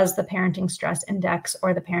than does the parenting stress index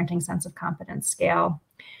or the parenting sense of competence scale.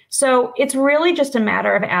 So it's really just a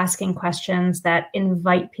matter of asking questions that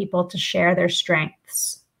invite people to share their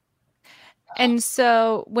strengths. And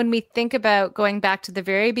so when we think about going back to the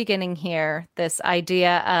very beginning here, this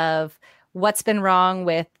idea of what's been wrong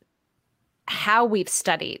with how we've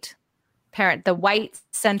studied the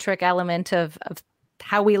white-centric element of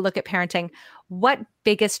how we look at parenting, what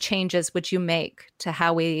biggest changes would you make to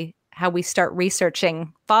how we start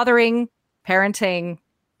researching fathering, parenting,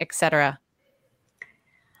 etc.?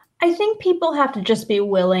 I think people have to just be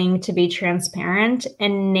willing to be transparent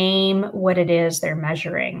and name what it is they're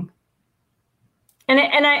measuring. And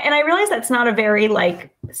I realize that's not a very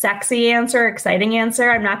sexy answer, exciting answer.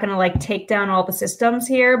 I'm not going to take down all the systems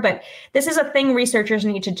here, but this is a thing researchers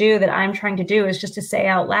need to do that I'm trying to do, is just to say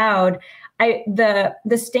out loud, the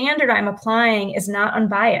standard I'm applying is not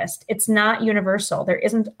unbiased. It's not universal. There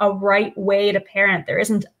isn't a right way to parent. There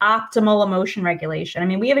isn't optimal emotion regulation. I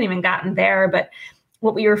mean, we haven't even gotten there, but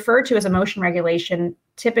what we refer to as emotion regulation,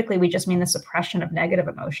 typically we just mean the suppression of negative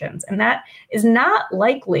emotions. And that is not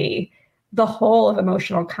likely the whole of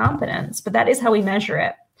emotional competence, but that is how we measure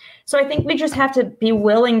it. So I think we just have to be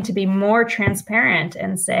willing to be more transparent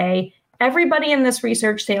and say, everybody in this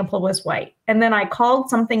research sample was white. And then I called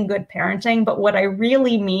something good parenting, but what I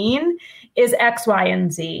really mean is X, Y,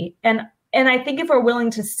 and Z. And I think if we're willing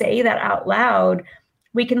to say that out loud,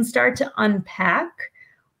 we can start to unpack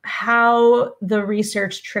how the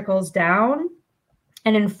research trickles down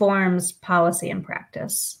and informs policy and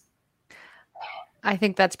practice. I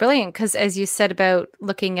think that's brilliant, because as you said about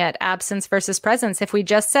looking at absence versus presence, if we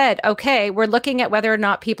just said, okay, we're looking at whether or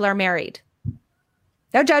not people are married,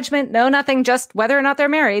 No judgment, no nothing, just whether or not they're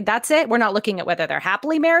married. That's it. We're not looking at whether they're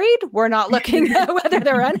happily married. We're not looking at whether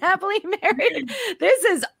they're unhappily married. This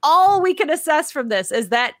is all we can assess from this, is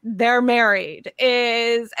that they're married,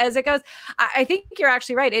 is as it goes. I think you're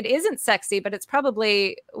actually right. It isn't sexy, but it's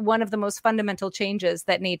probably one of the most fundamental changes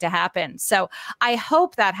that need to happen. So I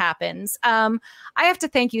hope that happens. I have to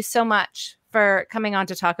thank you so much for coming on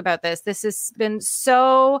to talk about this. This has been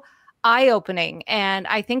so eye-opening. And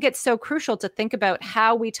I think it's so crucial to think about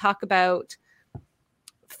how we talk about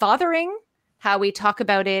fathering, how we talk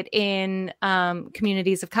about it in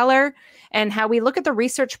communities of color, and how we look at the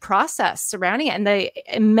research process surrounding it and the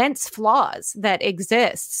immense flaws that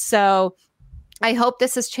exist. So I hope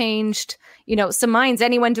this has changed, some minds.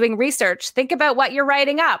 Anyone doing research, think about what you're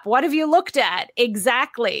writing up. What have you looked at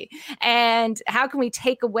exactly? And how can we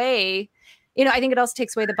take away, I think it also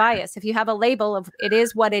takes away the bias. If you have a label of it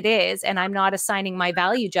is what it is, and I'm not assigning my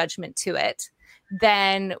value judgment to it,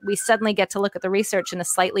 then we suddenly get to look at the research in a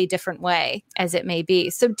slightly different way, as it may be.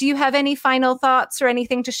 So do you have any final thoughts or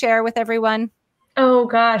anything to share with everyone? Oh,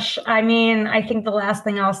 gosh. I think the last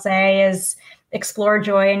thing I'll say is explore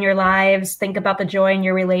joy in your lives. Think about the joy in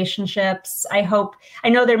your relationships. I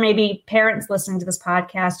know there may be parents listening to this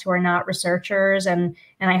podcast who are not researchers, and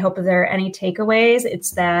I hope if there are any takeaways,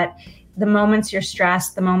 it's that the moments you're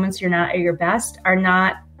stressed, the moments you're not at your best are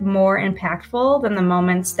not more impactful than the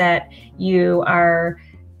moments that you are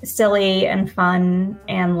silly and fun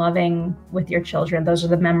and loving with your children. Those are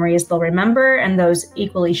the memories they'll remember, and those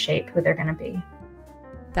equally shape who they're going to be.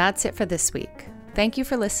 That's it for this week. Thank you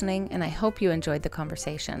for listening, and I hope you enjoyed the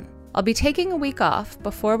conversation. I'll be taking a week off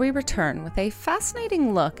before we return with a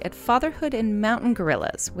fascinating look at fatherhood in mountain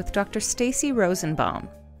gorillas with Dr. Stacy Rosenbaum,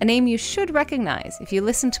 a name you should recognize if you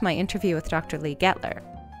listened to my interview with Dr. Lee Gettler.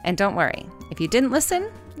 And don't worry, if you didn't listen,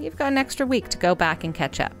 you've got an extra week to go back and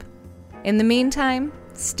catch up. In the meantime,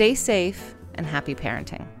 stay safe and happy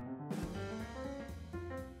parenting.